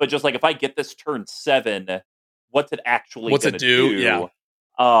more. But just like if I get this turn 7, what's it actually going to do? Yeah.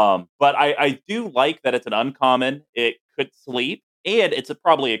 But I do like that it's an uncommon. It could sleep, and it's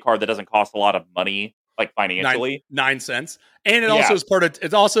probably a card that doesn't cost a lot of money, like financially, 9 cents, and it also is part of.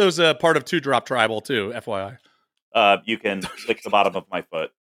 It also is a part of 2-drop tribal too. FYI, you can lick the bottom of my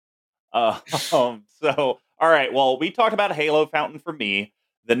foot. So all right. Well, we talked about Halo Fountain for me.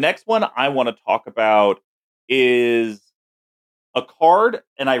 The next one I want to talk about is a card,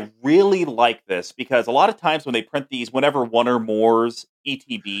 and I really like this because a lot of times when they print these, whenever one or more's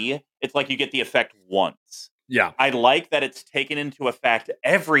ETB, it's like you get the effect once. Yeah. I like that it's taken into effect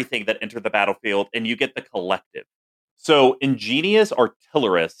everything that entered the battlefield, and you get the collective. So Ingenious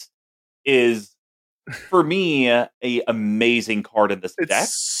Artillerist is, for me, a amazing card in this deck.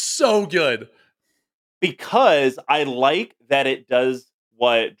 It's so good. Because I like that it does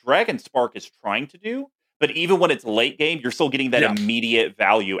what Dragon Spark is trying to do, but even when it's late game, you're still getting that immediate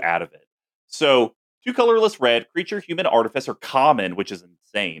value out of it. So, 2 colorless red, creature, human, artificer, common, which is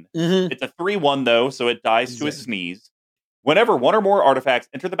insane. It's a 3/1 though, so it dies to a sneeze. Whenever one or more artifacts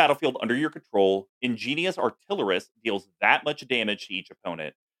enter the battlefield under your control, Ingenious Artillerist deals that much damage to each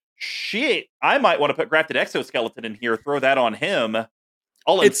opponent. Shit, I might want to put Grafted Exoskeleton in here, throw that on him.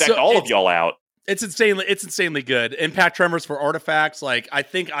 I'll infect all of y'all out. It's insanely good. Impact Tremors for artifacts. Like, I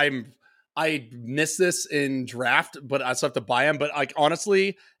think I missed this in draft, but I still have to buy them. But like,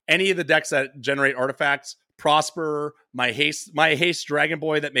 honestly, any of the decks that generate artifacts, Prosper, my haste Dragon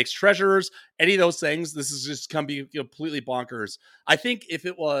Boy that makes treasures, any of those things, this is just going to be completely bonkers. I think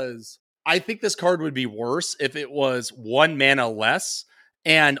this card would be worse if it was 1 mana less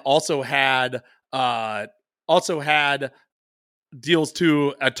and also had deals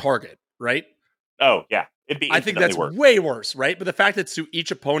to a target, right? Oh, yeah. I think that's way worse, right? But the fact that it's to each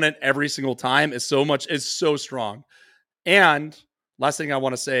opponent every single time is so strong. And last thing I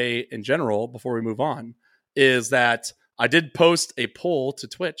want to say in general before we move on is that I did post a poll to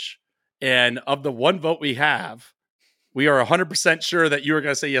Twitch, and of the 1 vote we have, we are 100% sure that you are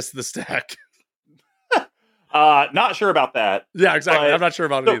going to say yes to this deck. Not sure about that. Yeah, exactly. I'm not sure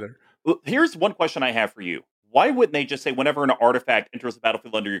about it either. Here's one question I have for you. Why wouldn't they just say whenever an artifact enters the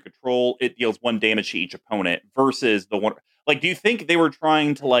battlefield under your control, it deals 1 damage to each opponent versus the one? Like, do you think they were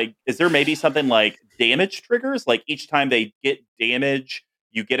trying to, like, is there maybe something like damage triggers? Like, each time they get damage,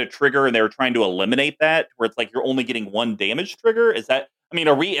 you get a trigger, and they were trying to eliminate that, where it's like you're only getting 1 damage trigger? Is that, I mean,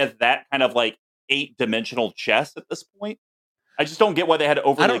 are we at that kind of like 8-dimensional chess at this point? I just don't get why they had to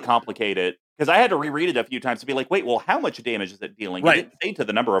overly complicate it. Because I had to reread it a few times to be like, wait, well, how much damage is it dealing? Right. It didn't say to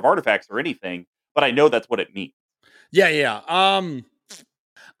the number of artifacts or anything, but I know that's what it means. Yeah. I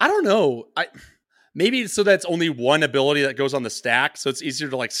don't know. Maybe so that's only 1 ability that goes on the stack, so it's easier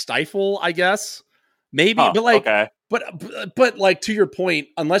to like stifle, I guess. Maybe, but like, okay. but like to your point,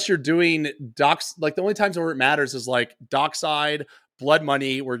 unless you're doing docks, like the only times where it matters is like Dockside, Blood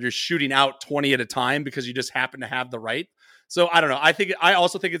Money, where you're shooting out 20 at a time because you just happen to have the right. So I don't know. I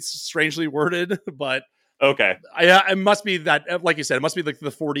also think it's strangely worded, but okay. It must be that, like you said, it must be like the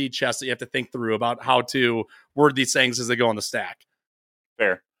 4D chess that you have to think through about how to word these things as they go on the stack.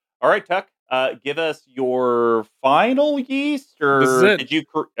 Fair. All right, Tuck. Give us your final yeast, or did you?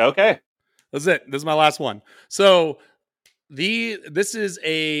 Okay, that's it. This is my last one. So this is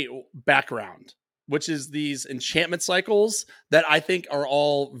a background, which is these enchantment cycles that I think are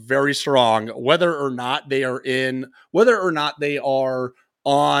all very strong, whether or not they are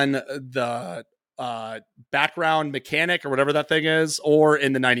on the background mechanic or whatever that thing is, or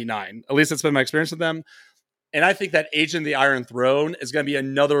in the 99. At least that's been my experience with them. And I think that Agent of the Iron Throne is going to be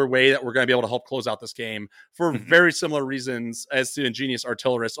another way that we're going to be able to help close out this game for very similar reasons as to Ingenious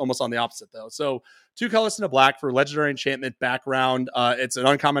Artillerist, almost on the opposite, though. So 2 colors and a black for legendary enchantment background. It's an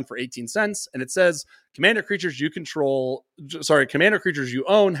uncommon for 18 cents. And it says commander creatures you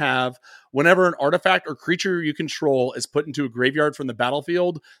own have, whenever an artifact or creature you control is put into a graveyard from the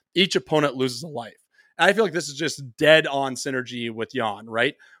battlefield, each opponent loses a life. And I feel like this is just dead on synergy with Yon,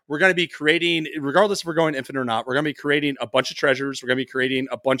 right? We're going to be creating, regardless if we're going infinite or not, we're going to be creating a bunch of treasures. We're going to be creating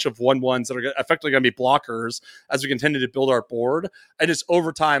a bunch of 1/1s that are effectively going to be blockers as we continue to build our board. And just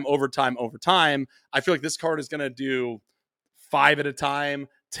over time, I feel like this card is going to do 5 at a time,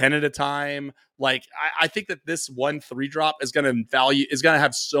 10 at a time. Like, I think that this 1/3 drop is going to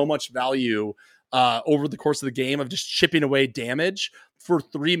have so much value over the course of the game of just chipping away damage for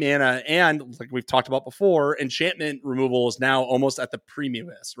 3 mana. And like we've talked about before, enchantment removal is now almost at the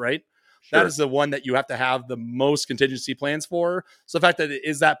premiumist, right? Sure. That is the one that you have to have the most contingency plans for. So the fact that it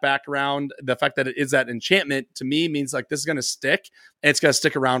is that background, the fact that it is that enchantment, to me means like this is going to stick, and it's going to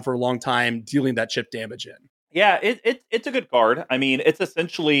stick around for a long time, dealing that chip damage in. Yeah, it's a good card. I mean, it's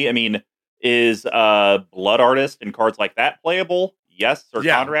essentially, is Blood Artist and cards like that playable? Yes. Or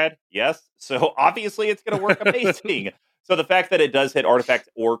Conrad? Yes. So obviously it's going to work amazing. So the fact that it does hit artifacts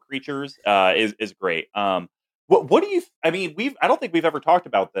or creatures is great. What do you? I don't think we've ever talked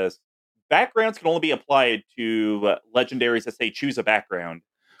about this. Backgrounds can only be applied to legendaries that say choose a background.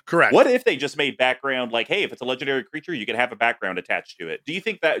 Correct. What if they just made background like, hey, if it's a legendary creature, you can have a background attached to it? Do you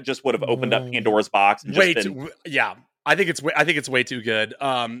think that just would have opened up Pandora's box? And I think it's way too good.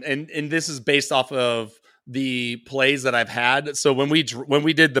 And this is based off of the plays that I've had. So when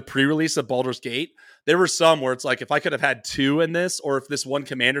we did the pre-release of Baldur's Gate, there were some where it's like, if I could have had 2 in this, or if this one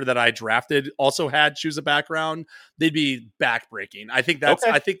commander that I drafted also had choose a background, they'd be backbreaking. I think that's,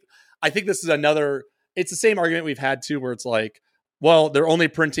 okay. I think this is another, it's the same argument we've had too, where it's like, well, they're only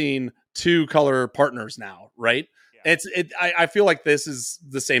printing 2 color partners now, right? Yeah. I feel like this is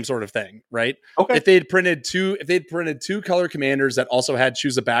the same sort of thing, right? Okay. If they'd printed 2 color commanders that also had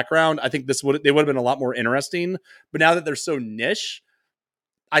choose a background, I think they would have been a lot more interesting. But now that they're so niche,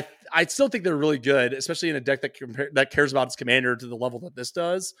 I still think they're really good, especially in a deck that cares about its commander to the level that this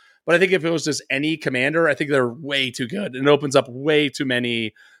does. But I think if it was just any commander, I think they're way too good. And it opens up way too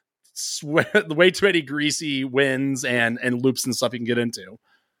many greasy wins and loops and stuff you can get into.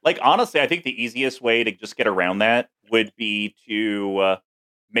 Like, honestly, I think the easiest way to just get around that would be to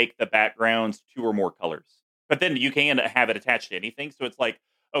make the backgrounds 2 or more colors. But then you can have it attached to anything. So it's like,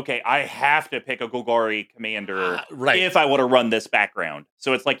 okay, I have to pick a Golgari commander if I want to run this background.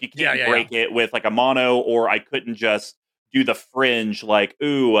 So it's like you can't break it with like a mono, or I couldn't just do the fringe like,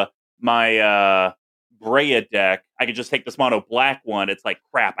 ooh, my Brea deck, I could just take this mono black one. It's like,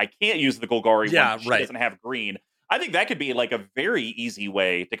 crap, I can't use the Golgari one. She doesn't have green. I think that could be like a very easy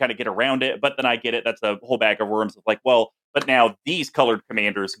way to kind of get around it. But then I get it. That's a whole bag of worms. It's like, well, but now these colored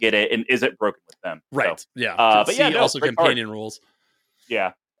commanders get it. And is it broken with them? Right. So, yeah. But yeah, also companion rules.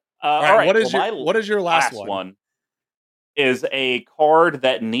 Yeah. All right. What is your last one? Is a card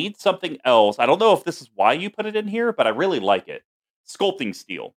that needs something else. I don't know if this is why you put it in here, but I really like it. Sculpting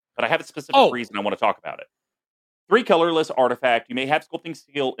Steel. But I have a specific reason I want to talk about it. 3 colorless artifact. You may have Sculpting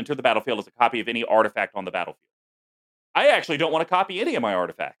Steel enter the battlefield as a copy of any artifact on the battlefield. I actually don't want to copy any of my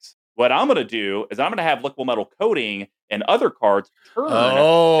artifacts. What I'm going to do is I'm going to have Liquid Metal Coating and other cards turn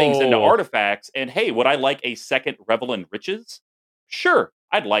things into artifacts. And hey, would I like a second Revelin Riches? Sure,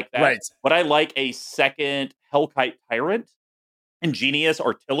 I'd like that. Right. Would I like a second Hellkite Tyrant? Ingenious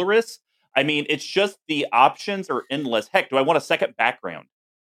Artillerist? I mean, it's just the options are endless. Heck, do I want a second background?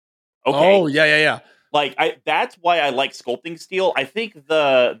 Okay. Oh, yeah. Like, that's why I like Sculpting Steel. I think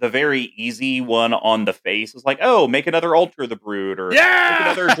the very easy one on the face is like, oh, make another Alter the Brood, or make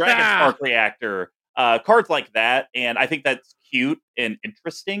another Dragon Spark Reactor. Cards like that, and I think that's cute and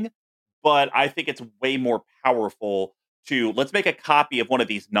interesting, but I think it's way more powerful to, let's make a copy of one of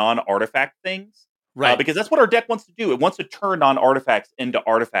these non-artifact things. Right. Because that's what our deck wants to do. It wants to turn non-artifacts into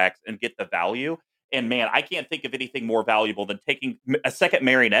artifacts and get the value. And man, I can't think of anything more valuable than taking a second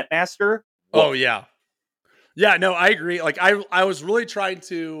Marionette Master. Whoa. Oh, yeah. Yeah, no, I agree. Like, I was really trying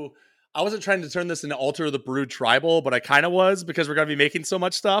to, I wasn't trying to turn this into Alter the Brood Tribal, but I kind of was, because we're going to be making so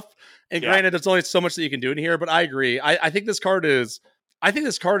much stuff. And granted, there's only so much that you can do in here, but I agree. I think this card is kind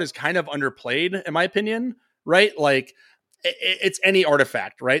of underplayed, in my opinion, right? Like, it's any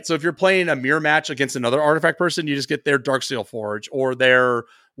artifact, right? So if you're playing a mirror match against another artifact person, you just get their Darksteel Forge or their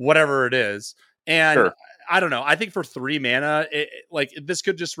whatever it is. And I don't know. I think for 3 mana, this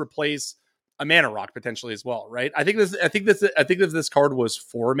could just replace a Mana Rock potentially as well, right? I think if this card was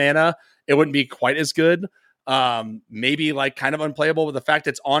 4 mana, it wouldn't be quite as good. Maybe like kind of unplayable, but the fact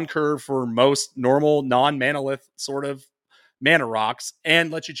it's on curve for most normal non-manalith sort of mana rocks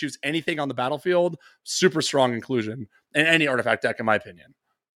and lets you choose anything on the battlefield, super strong inclusion in any artifact deck, in my opinion.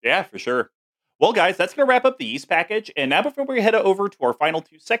 Yeah, for sure. Well, guys, that's going to wrap up the East package. And now, before we head over to our final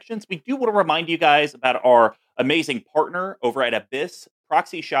two sections, we do want to remind you guys about our amazing partner over at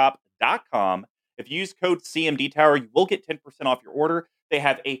abyssproxyshop.com. If you use code CMD Tower, you will get 10% off your order. They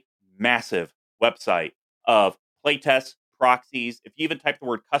have a massive website of playtests, proxies. If you even type the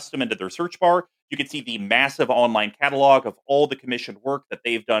word custom into their search bar, you can see the massive online catalog of all the commissioned work that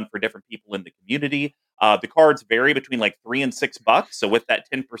they've done for different people in the community. The cards vary between like $3 and $6. So with that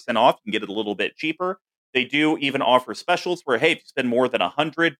 10% off, you can get it a little bit cheaper. They do even offer specials where, hey, if you spend more than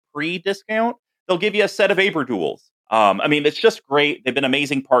 100 pre-discount, they'll give you a set of Aber Duels. I mean, it's just great. They've been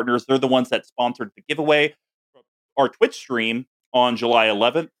amazing partners. They're the ones that sponsored the giveaway, our Twitch stream on July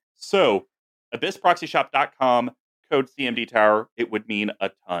 11th. So abyssproxyshop.com, code CMD Tower. It would mean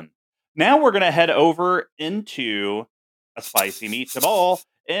a ton. Now we're going to head over into a spicy meatball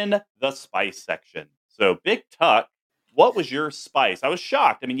in the spice section. So, Big Tuck, what was your spice? I was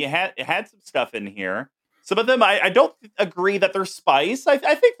shocked. I mean, it had some stuff in here. Some of them, I don't agree that they're spice. I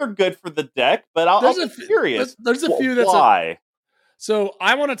think they're good for the deck, but I'll be curious. There's a few that's why. So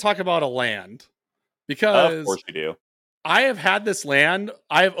I want to talk about a land because of course you do. I have had this land.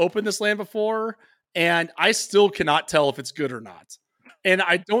 I have opened this land before, and I still cannot tell if it's good or not. And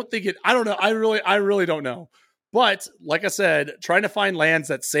I don't think it. I don't know. I really don't know. But like I said, trying to find lands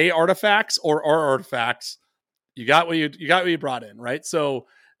that say artifacts or are artifacts, you got what you brought in, right? So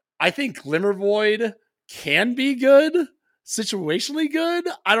I think Glimmervoid can be good, situationally good.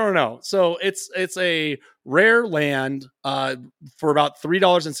 I don't know. So it's a rare land for about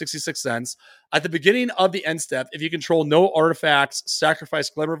 $3.66. At the beginning of the end step, if you control no artifacts, sacrifice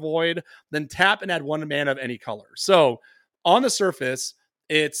Glimmervoid, then tap and add 1 mana of any color. So on the surface,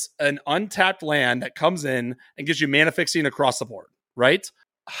 it's an untapped land that comes in and gives you mana fixing across the board, right?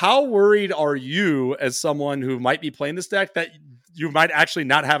 How worried are you as someone who might be playing this deck that you might actually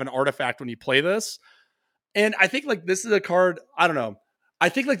not have an artifact when you play this? And I think like this is a card, I don't know. I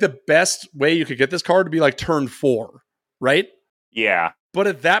think like the best way you could get this card to be like turn 4, right? Yeah. But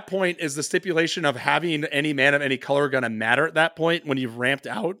at that point, is the stipulation of having any mana of any color going to matter at that point when you've ramped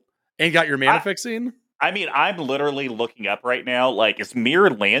out and got your mana fixing? I mean, I'm literally looking up right now, like, is Mirror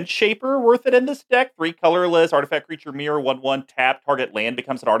Landshaper worth it in this deck? 3 colorless, artifact creature mirror, 1/1, tap, target land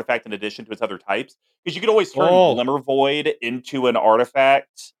becomes an artifact in addition to its other types. Because you could always turn Glimmervoid into an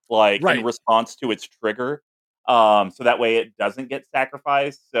artifact, like, in response to its trigger. So that way it doesn't get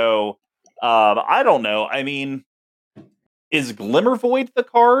sacrificed. So, I don't know. I mean, is Glimmervoid the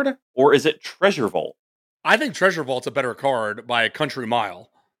card, or is it Treasure Vault? I think Treasure Vault's a better card by a country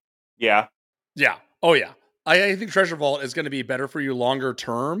mile. Yeah. Yeah. Oh yeah. I think Treasure Vault is going to be better for you longer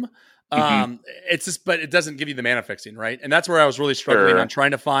term. It's just, but it doesn't give you the mana fixing, right? And that's where I was really struggling on trying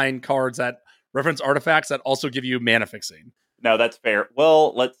to find cards that reference artifacts that also give you mana fixing. No, that's fair.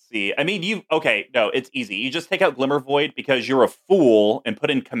 Well, let's see. I mean, no, it's easy. You just take out Glimmervoid because you're a fool and put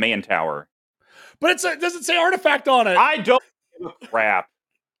in Command Tower. But it doesn't say artifact on it. I don't give a crap.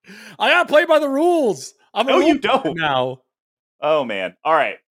 I gotta play by the rules. No, you don't now. Oh man. All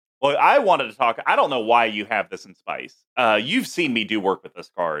right. Well, I wanted to talk. I don't know why you have this in Spice. You've seen me do work with this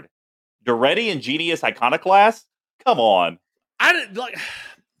card. Doretti and Genius Iconoclast? Come on. I didn't like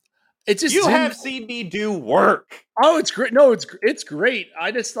it. Just you have seen me do work. Oh, it's great. No, it's great.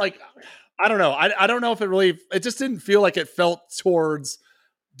 I just like I don't know. I don't know if it just didn't feel like it felt towards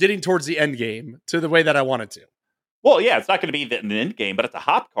getting towards the end game to the way that I wanted to. Well, yeah, it's not going to be an end game, but it's a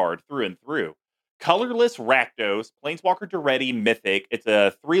hop card through and through. Colorless Rakdos, Planeswalker Doretti, Mythic. It's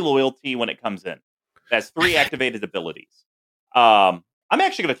a 3 loyalty when it comes in. That's 3 activated abilities. I'm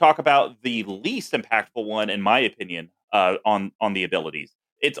actually going to talk about the least impactful one, in my opinion, on the abilities.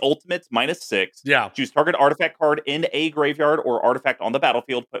 It's Ultimates -6. Yeah. Choose target artifact card in a graveyard or artifact on the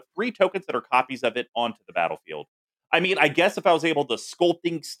battlefield. Put 3 tokens that are copies of it onto the battlefield. I mean, I guess if I was able to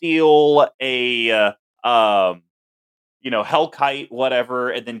Sculpting Steel a Hellkite, whatever,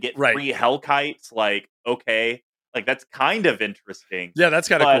 and then get 3 Hellkites, like, okay. Like, that's kind of interesting. Yeah, that's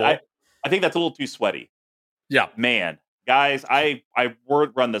kind of cool. I think that's a little too sweaty. Yeah. Man, guys, I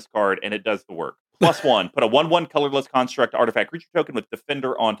word run this card, and it does the work. +1, put a 1/1 colorless construct artifact creature token with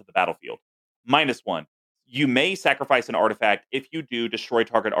Defender onto the battlefield. -1, you may sacrifice an artifact. If you do, destroy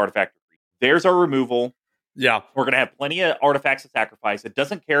target artifact. There's our removal. Yeah. We're going to have plenty of artifacts to sacrifice. It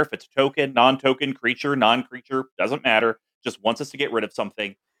doesn't care if it's token, non-token, creature, non-creature. Doesn't matter. Just wants us to get rid of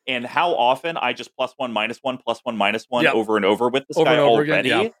something. And how often I just +1, -1, +1, -1 over and over with this guy already.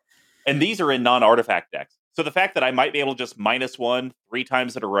 Again, yeah. And these are in non-artifact decks. So the fact that I might be able to just -1 3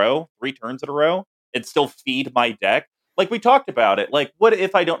 times in a row, 3 turns in a row, and still feed my deck. Like we talked about it. Like, what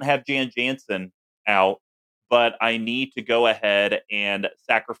if I don't have Jan Jansen out, but I need to go ahead and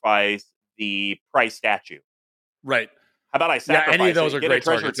sacrifice the prize statue? Right. How about I Yeah, any of sacrifice those it, are get a great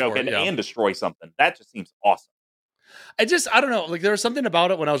treasure targets for it, token, yeah. and destroy something? That just seems awesome. I don't know. Like there was something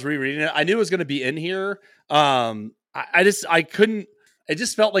about it when I was rereading it. I knew it was going to be in here. I couldn't. It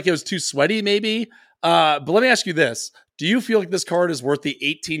just felt like it was too sweaty, maybe. But let me ask you this: do you feel like this card is worth the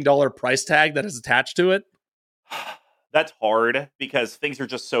 $18 price tag that is attached to it? That's hard because things are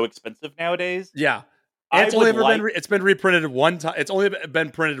just so expensive nowadays. Yeah, and I it's only would ever like, been. It's been reprinted one time. It's only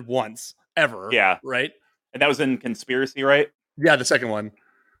been printed once ever. yeah, Right. and that was in Conspiracy, right? Yeah, the second one,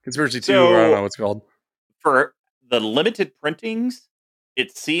 Conspiracy 2. Or I don't know So what it's called. for the limited printings,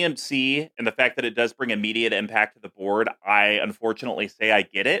 it's CMC, and the fact that it does bring immediate impact to the board, I unfortunately say I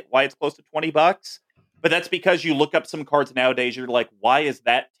get it, why it's close to $20. But that's because you look up some cards nowadays, you're like, why is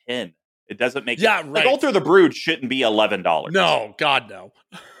that 10? It doesn't make Yeah, it. right. Like Alter the Brood shouldn't be $11. No, God, no.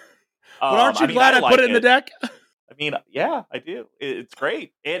 But aren't you I mean, glad I put like it in the deck? I mean, yeah, I do. It's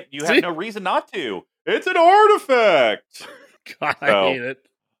great. And you have See? no reason not to. It's an artifact. God, I So, hate it.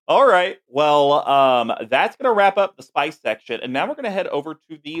 all right. Well, that's going to wrap up the spice section. And now we're going to head over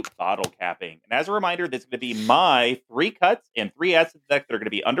to the bottle capping. And as a reminder, this is going to be my 3 cuts and 3 acid decks that are going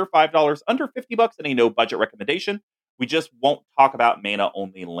to be under $5, under $50, and a no budget recommendation. We just won't talk about mana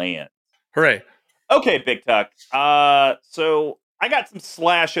only lands. Hooray. Okay, Big Tuck. So I got some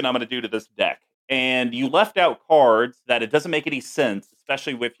slashing I'm going to do to this deck. And you left out cards that it doesn't make any sense,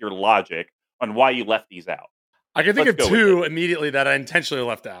 especially with your logic on why you left these out. I can think Let's of go with 2 immediately that I intentionally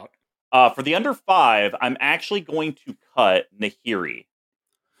left out. For the under 5, I'm actually going to cut Nahiri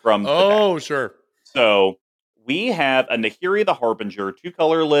from the deck. Sure. So we have a Nahiri the Harbinger, 2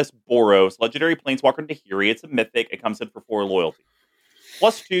 colorless Boros, legendary planeswalker Nahiri. It's a mythic. It comes in for 4 loyalty.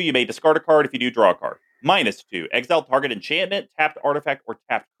 +2, you may discard a card if you do draw a card. -2, exile target enchantment, tapped artifact, or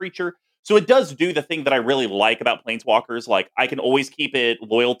tapped creature. So it does do the thing that I really like about planeswalkers. Like, I can always keep it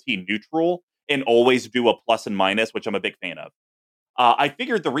loyalty neutral and always do a plus and minus, which I'm a big fan of. I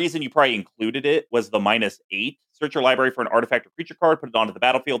figured the reason you probably included it was the -8. Search your library for an artifact or creature card, put it onto the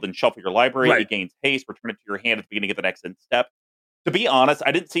battlefield, and shuffle your library. Right. It gains haste, return it to your hand at the beginning of the next end step. To be honest,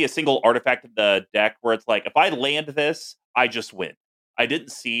 I didn't see a single artifact in the deck where it's like, if I land this, I just win. I didn't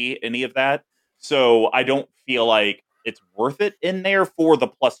see any of that. So I don't feel like it's worth it in there for the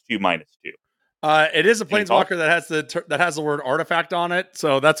 +2, -2. It is a Any thoughts? planeswalker that has the word artifact on it,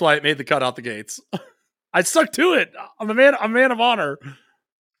 so that's why it made the cut out the gates. I stuck to it. I'm a man of honor.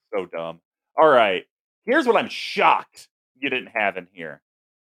 So dumb. All right. Here's what I'm shocked you didn't have in here.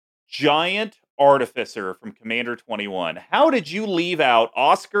 Giant Artificer from Commander 21. How did you leave out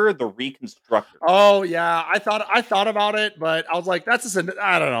Oscar the Reconstructor? Oh yeah, I thought about it, but I was like, I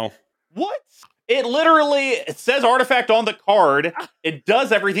don't know. What? It says artifact on the card. It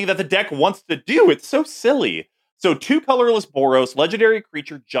does everything that the deck wants to do. It's so silly. So 2 colorless Boros, legendary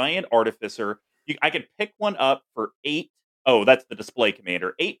creature, Giant Artificer. I could pick one up for 8. Oh, that's the display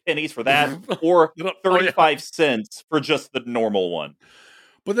commander. 8 pennies for that, or 35 cents for just the normal one.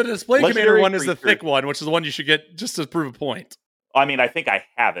 But the display Legendary commander one is the creature. thick one, which is the one you should get just to prove a point. I mean, I think I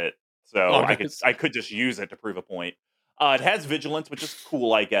have it, so nice. I could just use it to prove a point. It has vigilance, which is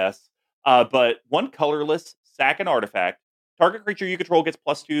cool, I guess. But 1 colorless, sack an artifact. Target creature you control gets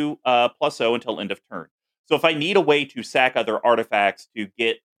 +2, +0 until end of turn. So if I need a way to sack other artifacts to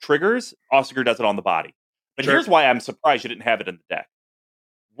get triggers, Oscar does it on the body. But Sure. here's why I'm surprised you didn't have it in the deck.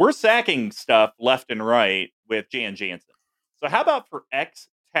 We're sacking stuff left and right with Jan Jansen. So how about for X,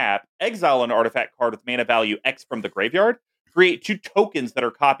 tap, exile an artifact card with mana value X from the graveyard, create 2 tokens that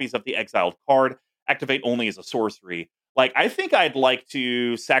are copies of the exiled card, activate only as a sorcery. Like, I think I'd like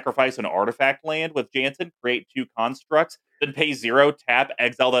to sacrifice an artifact land with Jansen, create 2 constructs, then pay 0, tap,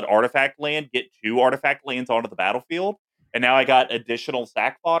 exile that artifact land, get 2 artifact lands onto the battlefield, and now I got additional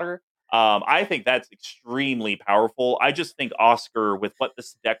sack fodder. I think that's extremely powerful. I just think Oscar, with what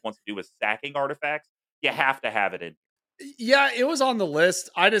this deck wants to do with sacking artifacts, you have to have it in. Yeah, it was on the list.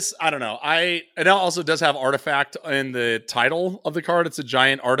 I don't know. It also does have artifact in the title of the card. It's a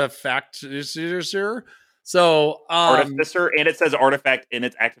giant artifact. So Artificer, and it says artifact in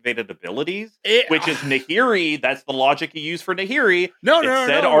its activated abilities, which is Nahiri. That's the logic you use for Nahiri. It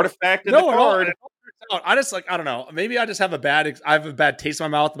said artifact in the card. I don't know. Maybe I just have a bad taste in my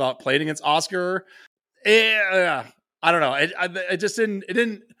mouth about playing against Oscar. I don't know. It just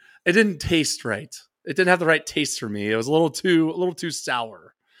didn't taste right. It didn't have the right taste for me. It was a little too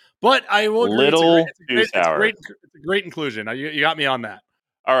sour. But I will agree, It's a great inclusion. You got me on that.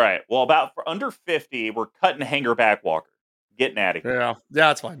 All right. Well, about for under 50, we're cutting Hangerback Walker. Getting out of here. Yeah,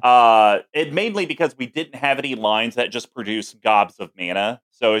 that's fine. It mainly because we didn't have any lines that just produce gobs of mana.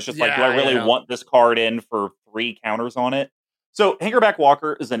 So it's just like, do I Yeah, really yeah. want this card in for 3 counters on it? So Hangerback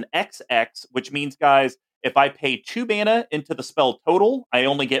Walker is an XX, which means, guys, if I pay 2 mana into the spell total, I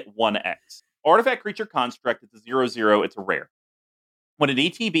only get 1X. Artifact Creature Construct, it's a 0/0, it's a rare. When it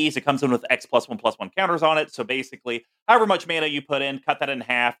ETBs, it comes in with X +1/+1 counters on it. So basically, however much mana you put in, cut that in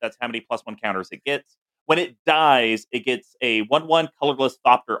half. That's how many +1 counters it gets. When it dies, it gets a 1/1 colorless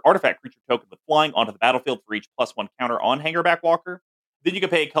Thopter artifact creature token with flying onto the battlefield for each +1 counter on Hangerback Walker. Then you can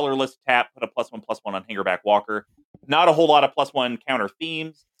pay a colorless tap, put a +1/+1 on Hangerback Walker. Not a whole lot of +1 counter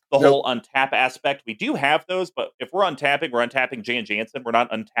themes. The whole untap aspect, we do have those, but if we're untapping Jan Jansen. We're not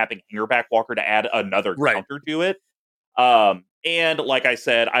untapping Hangerback Walker to add another Right. counter to it. And like I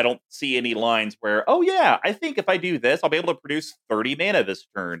said, I don't see any lines where, oh yeah, I think if I do this, I'll be able to produce 30 mana this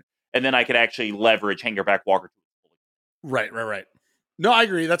turn, and then I could actually leverage Hangerback Walker. Right. No, I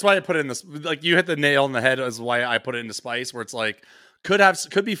agree. That's why I put it in this. Like you hit the nail on the head. Is why I put it into Spice, where it's like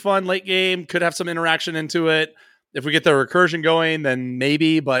could be fun late game, could have some interaction into it. If we get the recursion going, then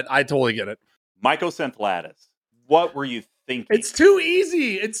maybe. But I totally get it. Mycosynth Lattice. What were you thinking? It's too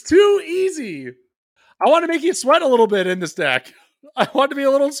easy. It's too easy. I want to make you sweat a little bit in this deck. I want to be a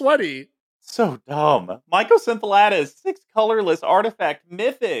little sweaty. So dumb. Mycosynth Lattice, 6 colorless artifact,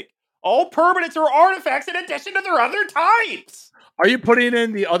 mythic. All permanents are artifacts in addition to their other types. Are you putting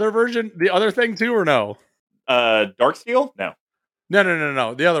in the other version, the other thing too, or no? Darksteel? No.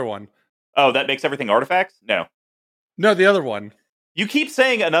 No. The other one. Oh, that makes everything artifacts? No. No, the other one. You keep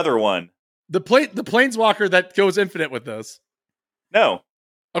saying another one. The Planeswalker that goes infinite with this. No.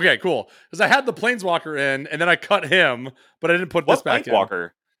 Okay, cool. Because I had the Planeswalker in, and then I cut him, but I didn't put this back in.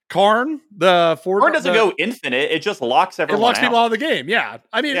 Planeswalker? Karn, Karn doesn't go infinite. It just locks everyone out. It locks people out of the game, yeah.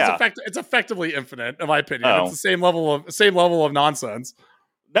 I mean, yeah. it's effectively infinite, in my opinion. Oh. It's the same level of nonsense.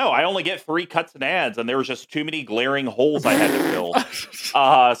 No, I only get 3 cuts and adds, and there was just too many glaring holes I had to fill.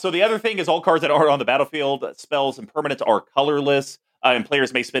 So the other thing is all cards that are on the battlefield, spells and permanents are colorless, and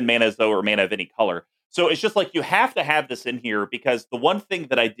players may spend mana as though or mana of any color. So it's just like you have to have this in here because the one thing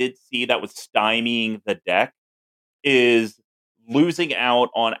that I did see that was stymieing the deck is losing out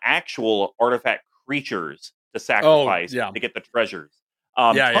on actual artifact creatures to sacrifice to get the treasures.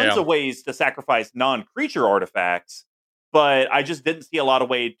 Tons of ways to sacrifice non-creature artifacts, but I just didn't see a lot of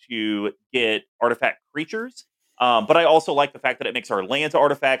way to get artifact creatures. But I also like the fact that it makes our lands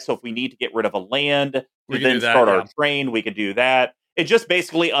artifacts. So if we need to get rid of a land, we then start our train, we could do that. It just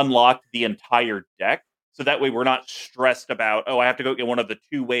basically unlocked the entire deck. So that way we're not stressed about, I have to go get one of the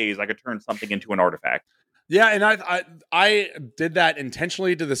 2 ways I could turn something into an artifact. Yeah, and I did that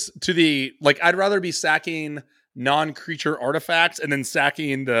intentionally I'd rather be sacking non-creature artifacts and then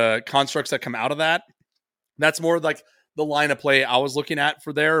sacking the constructs that come out of that. That's more like the line of play I was looking at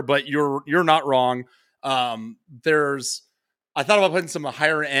for there, but you're not wrong. I thought about putting some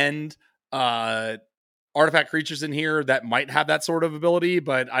higher end artifact creatures in here that might have that sort of ability,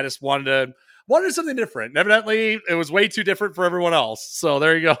 but I just wanted something different. Evidently, it was way too different for everyone else. So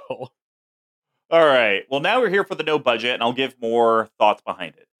there you go. All right. Well, now we're here for the no budget, and I'll give more thoughts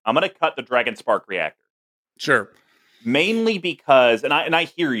behind it. I'm going to cut the Dragon Spark Reactor. Sure. Mainly because, and I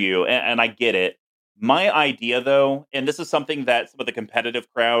hear you, and I get it. My idea, though, and this is something that some of the competitive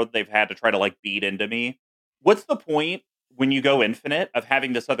crowd, they've had to try to beat into me. What's the point when you go infinite of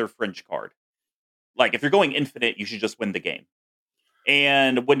having this other fringe card? If you're going infinite, you should just win the game.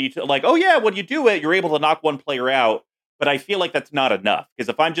 And when you when you do it, you're able to knock one player out. But I feel like that's not enough because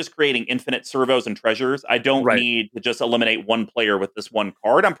if I'm just creating infinite servos and treasures, I don't need to just eliminate one player with this one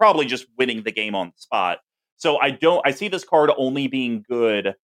card. I'm probably just winning the game on the spot. So I see this card only being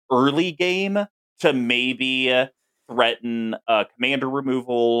good early game to maybe threaten commander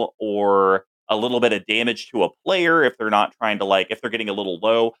removal or a little bit of damage to a player if they're not trying to if they're getting a little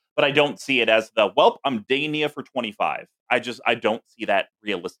low. But I don't see it as I'm Dania for 25. I don't see that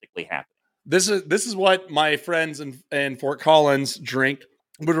realistically happening. This is what my friends in Fort Collins drink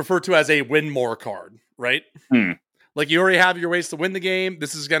would refer to as a win more card, right? You already have your ways to win the game.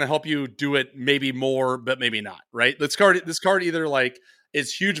 This is going to help you do it maybe more, but maybe not, right? This card either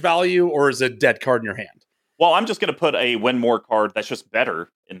is huge value or is a dead card in your hand. Well, I'm just going to put a win more card that's just better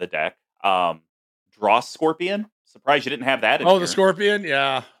in the deck. Dross Scorpion. Surprised you didn't have that in here. The Scorpion?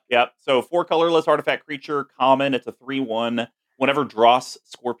 Yeah. Yep. So 4 colorless artifact creature, common. It's a 3/1. Whenever Dross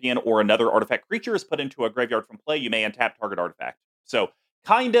Scorpion or another artifact creature is put into a graveyard from play, you may untap target artifact. So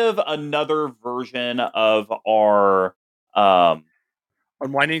kind of another version of our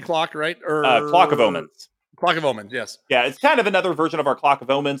Unwinding Clock, right? Clock of Omens. Clock of Omen, yes. Yeah, it's kind of another version of our Clock of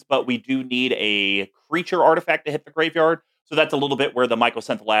Omens, but we do need a creature artifact to hit the graveyard. So that's a little bit where the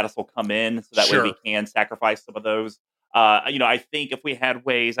Mycosynthellatus will come in, so that way we can sacrifice some of those. I think if we had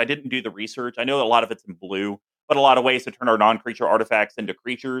ways, I didn't do the research. I know a lot of it's in blue, but a lot of ways to turn our non-creature artifacts into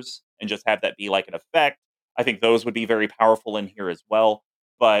creatures and just have that be like an effect. I think those would be very powerful in here as well.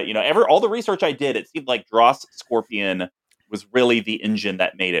 But all the research I did, it seemed like Dross Scorpion was really the engine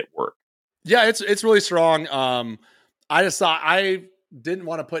that made it work. Yeah, it's really strong. I just thought I didn't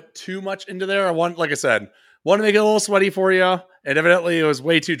want to put too much into there. Like I said, want to make it a little sweaty for you, and evidently it was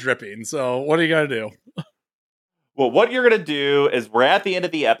way too dripping. So what are you gonna do? Well, what you're going to do is we're at the end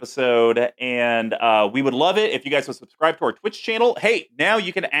of the episode, and we would love it if you guys would subscribe to our Twitch channel. Hey, now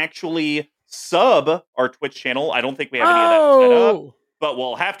you can actually sub our Twitch channel. I don't think we have any of that set up, but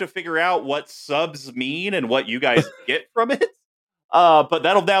we'll have to figure out what subs mean and what you guys get from it. But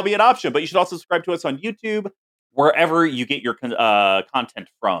that'll now be an option. But you should also subscribe to us on YouTube, wherever you get your content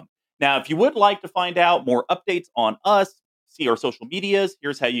from. Now, if you would like to find out more updates on us, see our social medias,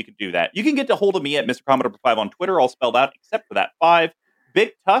 here's how you can do that. You can get a hold of me at Mr. Commodore 5 on Twitter, all spelled out except for that 5.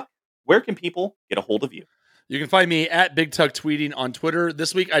 Big Tuck, where can people get a hold of you? You can find me at Big Tuck Tweeting on Twitter.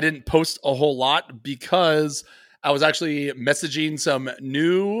 This week I didn't post a whole lot because I was actually messaging some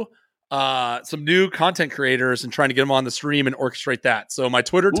new content creators and trying to get them on the stream and orchestrate that. So my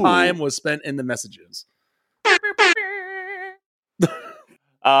Twitter time was spent in the messages.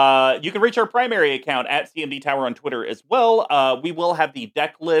 You can reach our primary account at CMD Tower on Twitter as well. We will have the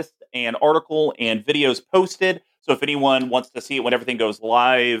deck list and article and videos posted. So if anyone wants to see it when everything goes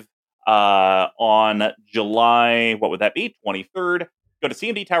live on July, what would that be? 23rd. Go to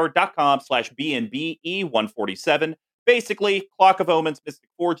cmdtower.com/BNBE147. Basically, Clock of Omens, Mystic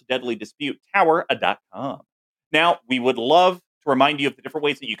Forge, Deadly Dispute, Tower.com. Now, we would love to remind you of the different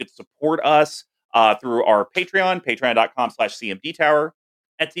ways that you could support us through our Patreon, patreon.com/CMDTower.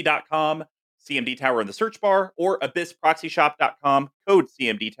 Etsy.com, CMD Tower in the search bar, or abyssproxyshop.com, code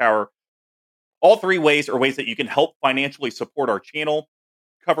CMD Tower. All three ways are ways that you can help financially support our channel,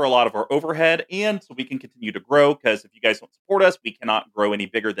 cover a lot of our overhead, and so we can continue to grow, because if you guys don't support us, we cannot grow any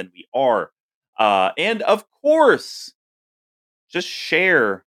bigger than we are. And of course, just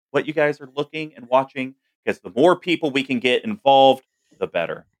share what you guys are looking and watching, because the more people we can get involved, the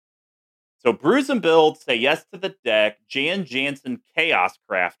better. So Brews and Build, Say Yes to the Deck, Jan Jansen, Chaos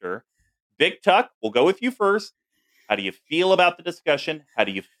Crafter. Big Tuck, we'll go with you first. How do you feel about the discussion? How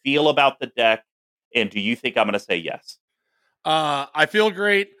do you feel about the deck? And do you think I'm going to say yes? I feel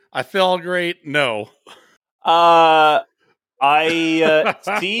great. I feel great. No. I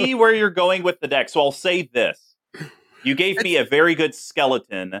see where you're going with the deck. So I'll say this. You gave me a very good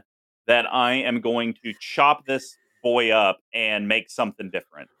skeleton that I am going to chop this boy up and make something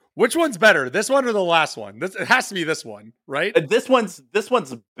different. Which one's better, this one or the last one? It has to be this one, right? This one's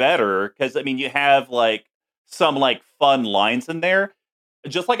better because you have some fun lines in there.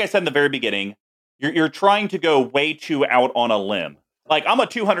 Just like I said in the very beginning, you're trying to go way too out on a limb. I'm a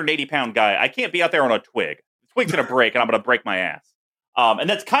 280-pound guy. I can't be out there on a twig. The twig's gonna break, and I'm gonna break my ass. And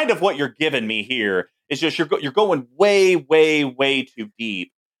that's kind of what you're giving me here. It's just you're going way, way, way too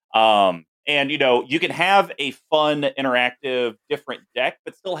deep. And, you can have a fun, interactive, different deck,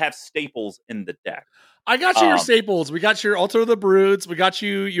 but still have staples in the deck. I got you your staples. We got your Altar of the Broods. We got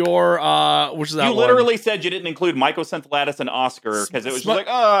you your, which is that You literally said you didn't include Mycosynthellatus and Oscar because it was just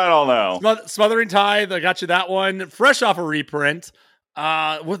I don't know. Smothering Tithe. I got you that one. Fresh off a reprint.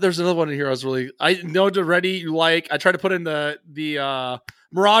 There's another one in here I know already you like. I tried to put in the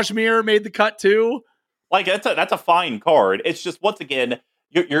Mirage Mirror made the cut too. That's a fine card. It's just, once again,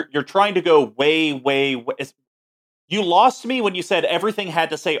 You're trying to go way, way, way. You lost me when you said everything had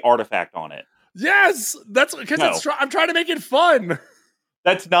to say artifact on it. Yes, that's because I'm trying to make it fun.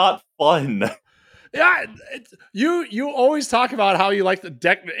 That's not fun. Yeah, you always talk about how you like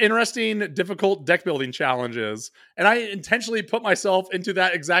the interesting, difficult deck building challenges, and I intentionally put myself into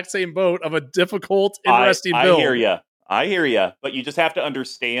that exact same boat of a difficult, interesting build. I hear you, but you just have to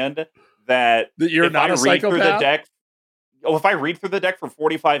understand that you're not a psychopath. If I read through the deck for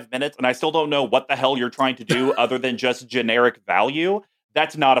 45 minutes and I still don't know what the hell you're trying to do other than just generic value,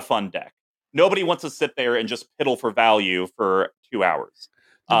 that's not a fun deck. Nobody wants to sit there and just piddle for value for 2 hours.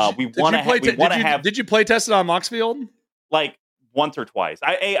 Did you play test it on Moxfield? Once or twice.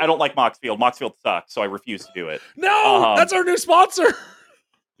 I don't like Moxfield. Moxfield sucks, so I refuse to do it. No, that's our new sponsor.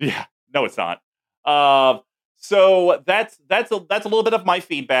 Yeah, no, it's not. So that's a little bit of my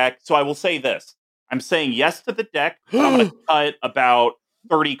feedback. So I will say this. I'm saying yes to the deck, but I'm going to cut about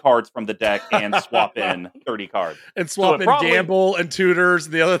 30 cards from the deck and swap in 30. And swap in Gamble and Tutors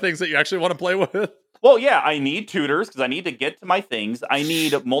and the other things that you actually want to play with. Well, yeah, I need tutors because I need to get to my things. I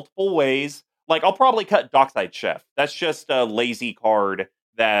need multiple ways. Like, I'll probably cut Dockside Chef. That's just a lazy card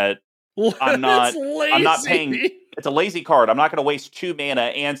that I'm It's not. I'm not paying. lazy. It's a lazy card. I'm not going to waste 2 mana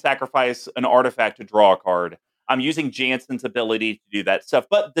and sacrifice an artifact to draw a card. I'm using Jansen's ability to do that stuff.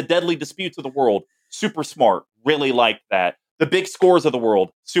 But the Deadly Disputes of the world, super smart. Really like that. The Big Scores of the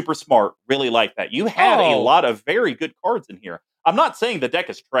world, super smart. Really like that. You had a Oh. lot of very good cards in here. I'm not saying the deck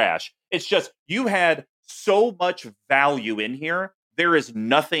is trash. It's just you had so much value in here. There is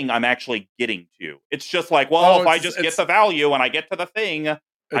nothing I'm actually getting to. It's just like, well, Oh, if I just get the value and I get to the thing, I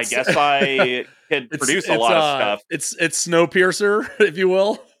it's guess I could produce a lot of stuff. It's Snowpiercer, if you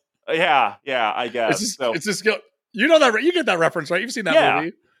will. Yeah, I guess. It's just go. You know that you get that reference, right? You've seen that Yeah.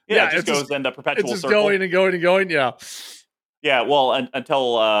 movie. Yeah, it just goes into perpetual It's just circle. going and going and going. Yeah. Yeah, well,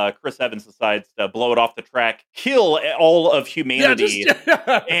 until Chris Evans decides to blow it off the track, kill all of humanity,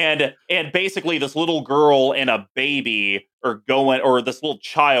 and basically this little girl and a baby or this little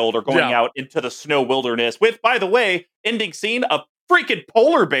child are going out into the snow wilderness with, by the way, ending scene, a freaking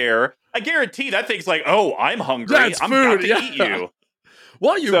polar bear. I guarantee that thing's like, oh, I'm hungry. Yeah, it's I'm food. about to eat you.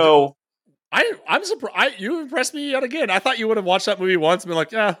 Well, I'm surprised. You impressed me yet again. I thought you would have watched that movie once and been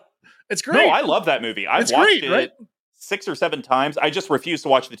like, yeah, it's great. No, I love that movie. I've watched it 6 or 7 times. I just refuse to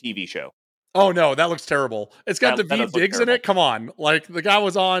watch the TV show. Oh no, that looks terrible. It's got Daveed Diggs in it. Come on, like the guy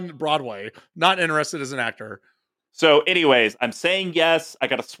was on Broadway. Not interested as an actor. So, anyways, I'm saying yes. I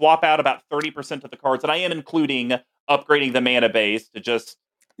got to swap out about 30% of the cards, and I am including upgrading the mana base to just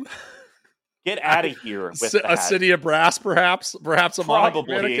get out of here with a City of Brass, perhaps a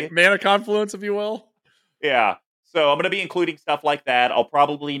probably mana confluence, if you will. Yeah. So I'm going to be including stuff like that. I'll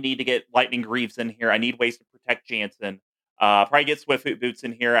probably need to get Lightning Greaves in here. I need ways to protect Jansen. Probably get Swiftfoot Boots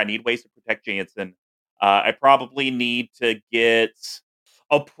in here. I need ways to protect Jansen. I probably need to get...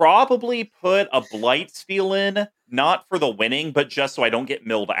 I'll probably put a Blightsteel in, not for the winning, but just so I don't get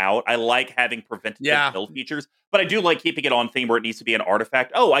milled out. I like having preventative mill features, but I do like keeping it on theme where it needs to be an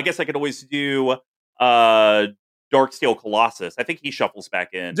artifact. Oh, I guess I could always do Darksteel Colossus. I think he shuffles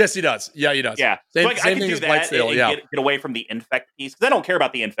back in. Yes, he does. Yeah, he does. Yeah. Same, so I can do that and get away from the infect piece, because I don't care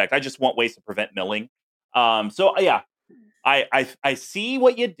about the infect. I just want ways to prevent milling. So yeah, I see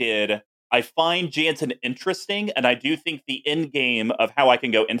what you did. I find Jansen interesting, and I do think the end game of how I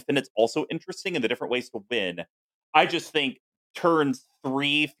can go infinite's also interesting and the different ways to win. I just think turns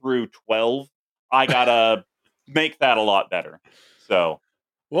 3 through 12, I gotta make that a lot better. So,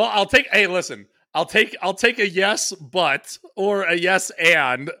 well, I'll take a yes, but or a yes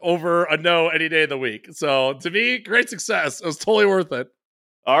and over a no any day of the week. So to me, great success. It was totally worth it.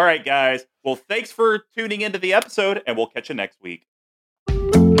 All right, guys. Well, thanks for tuning into the episode, and we'll catch you next week.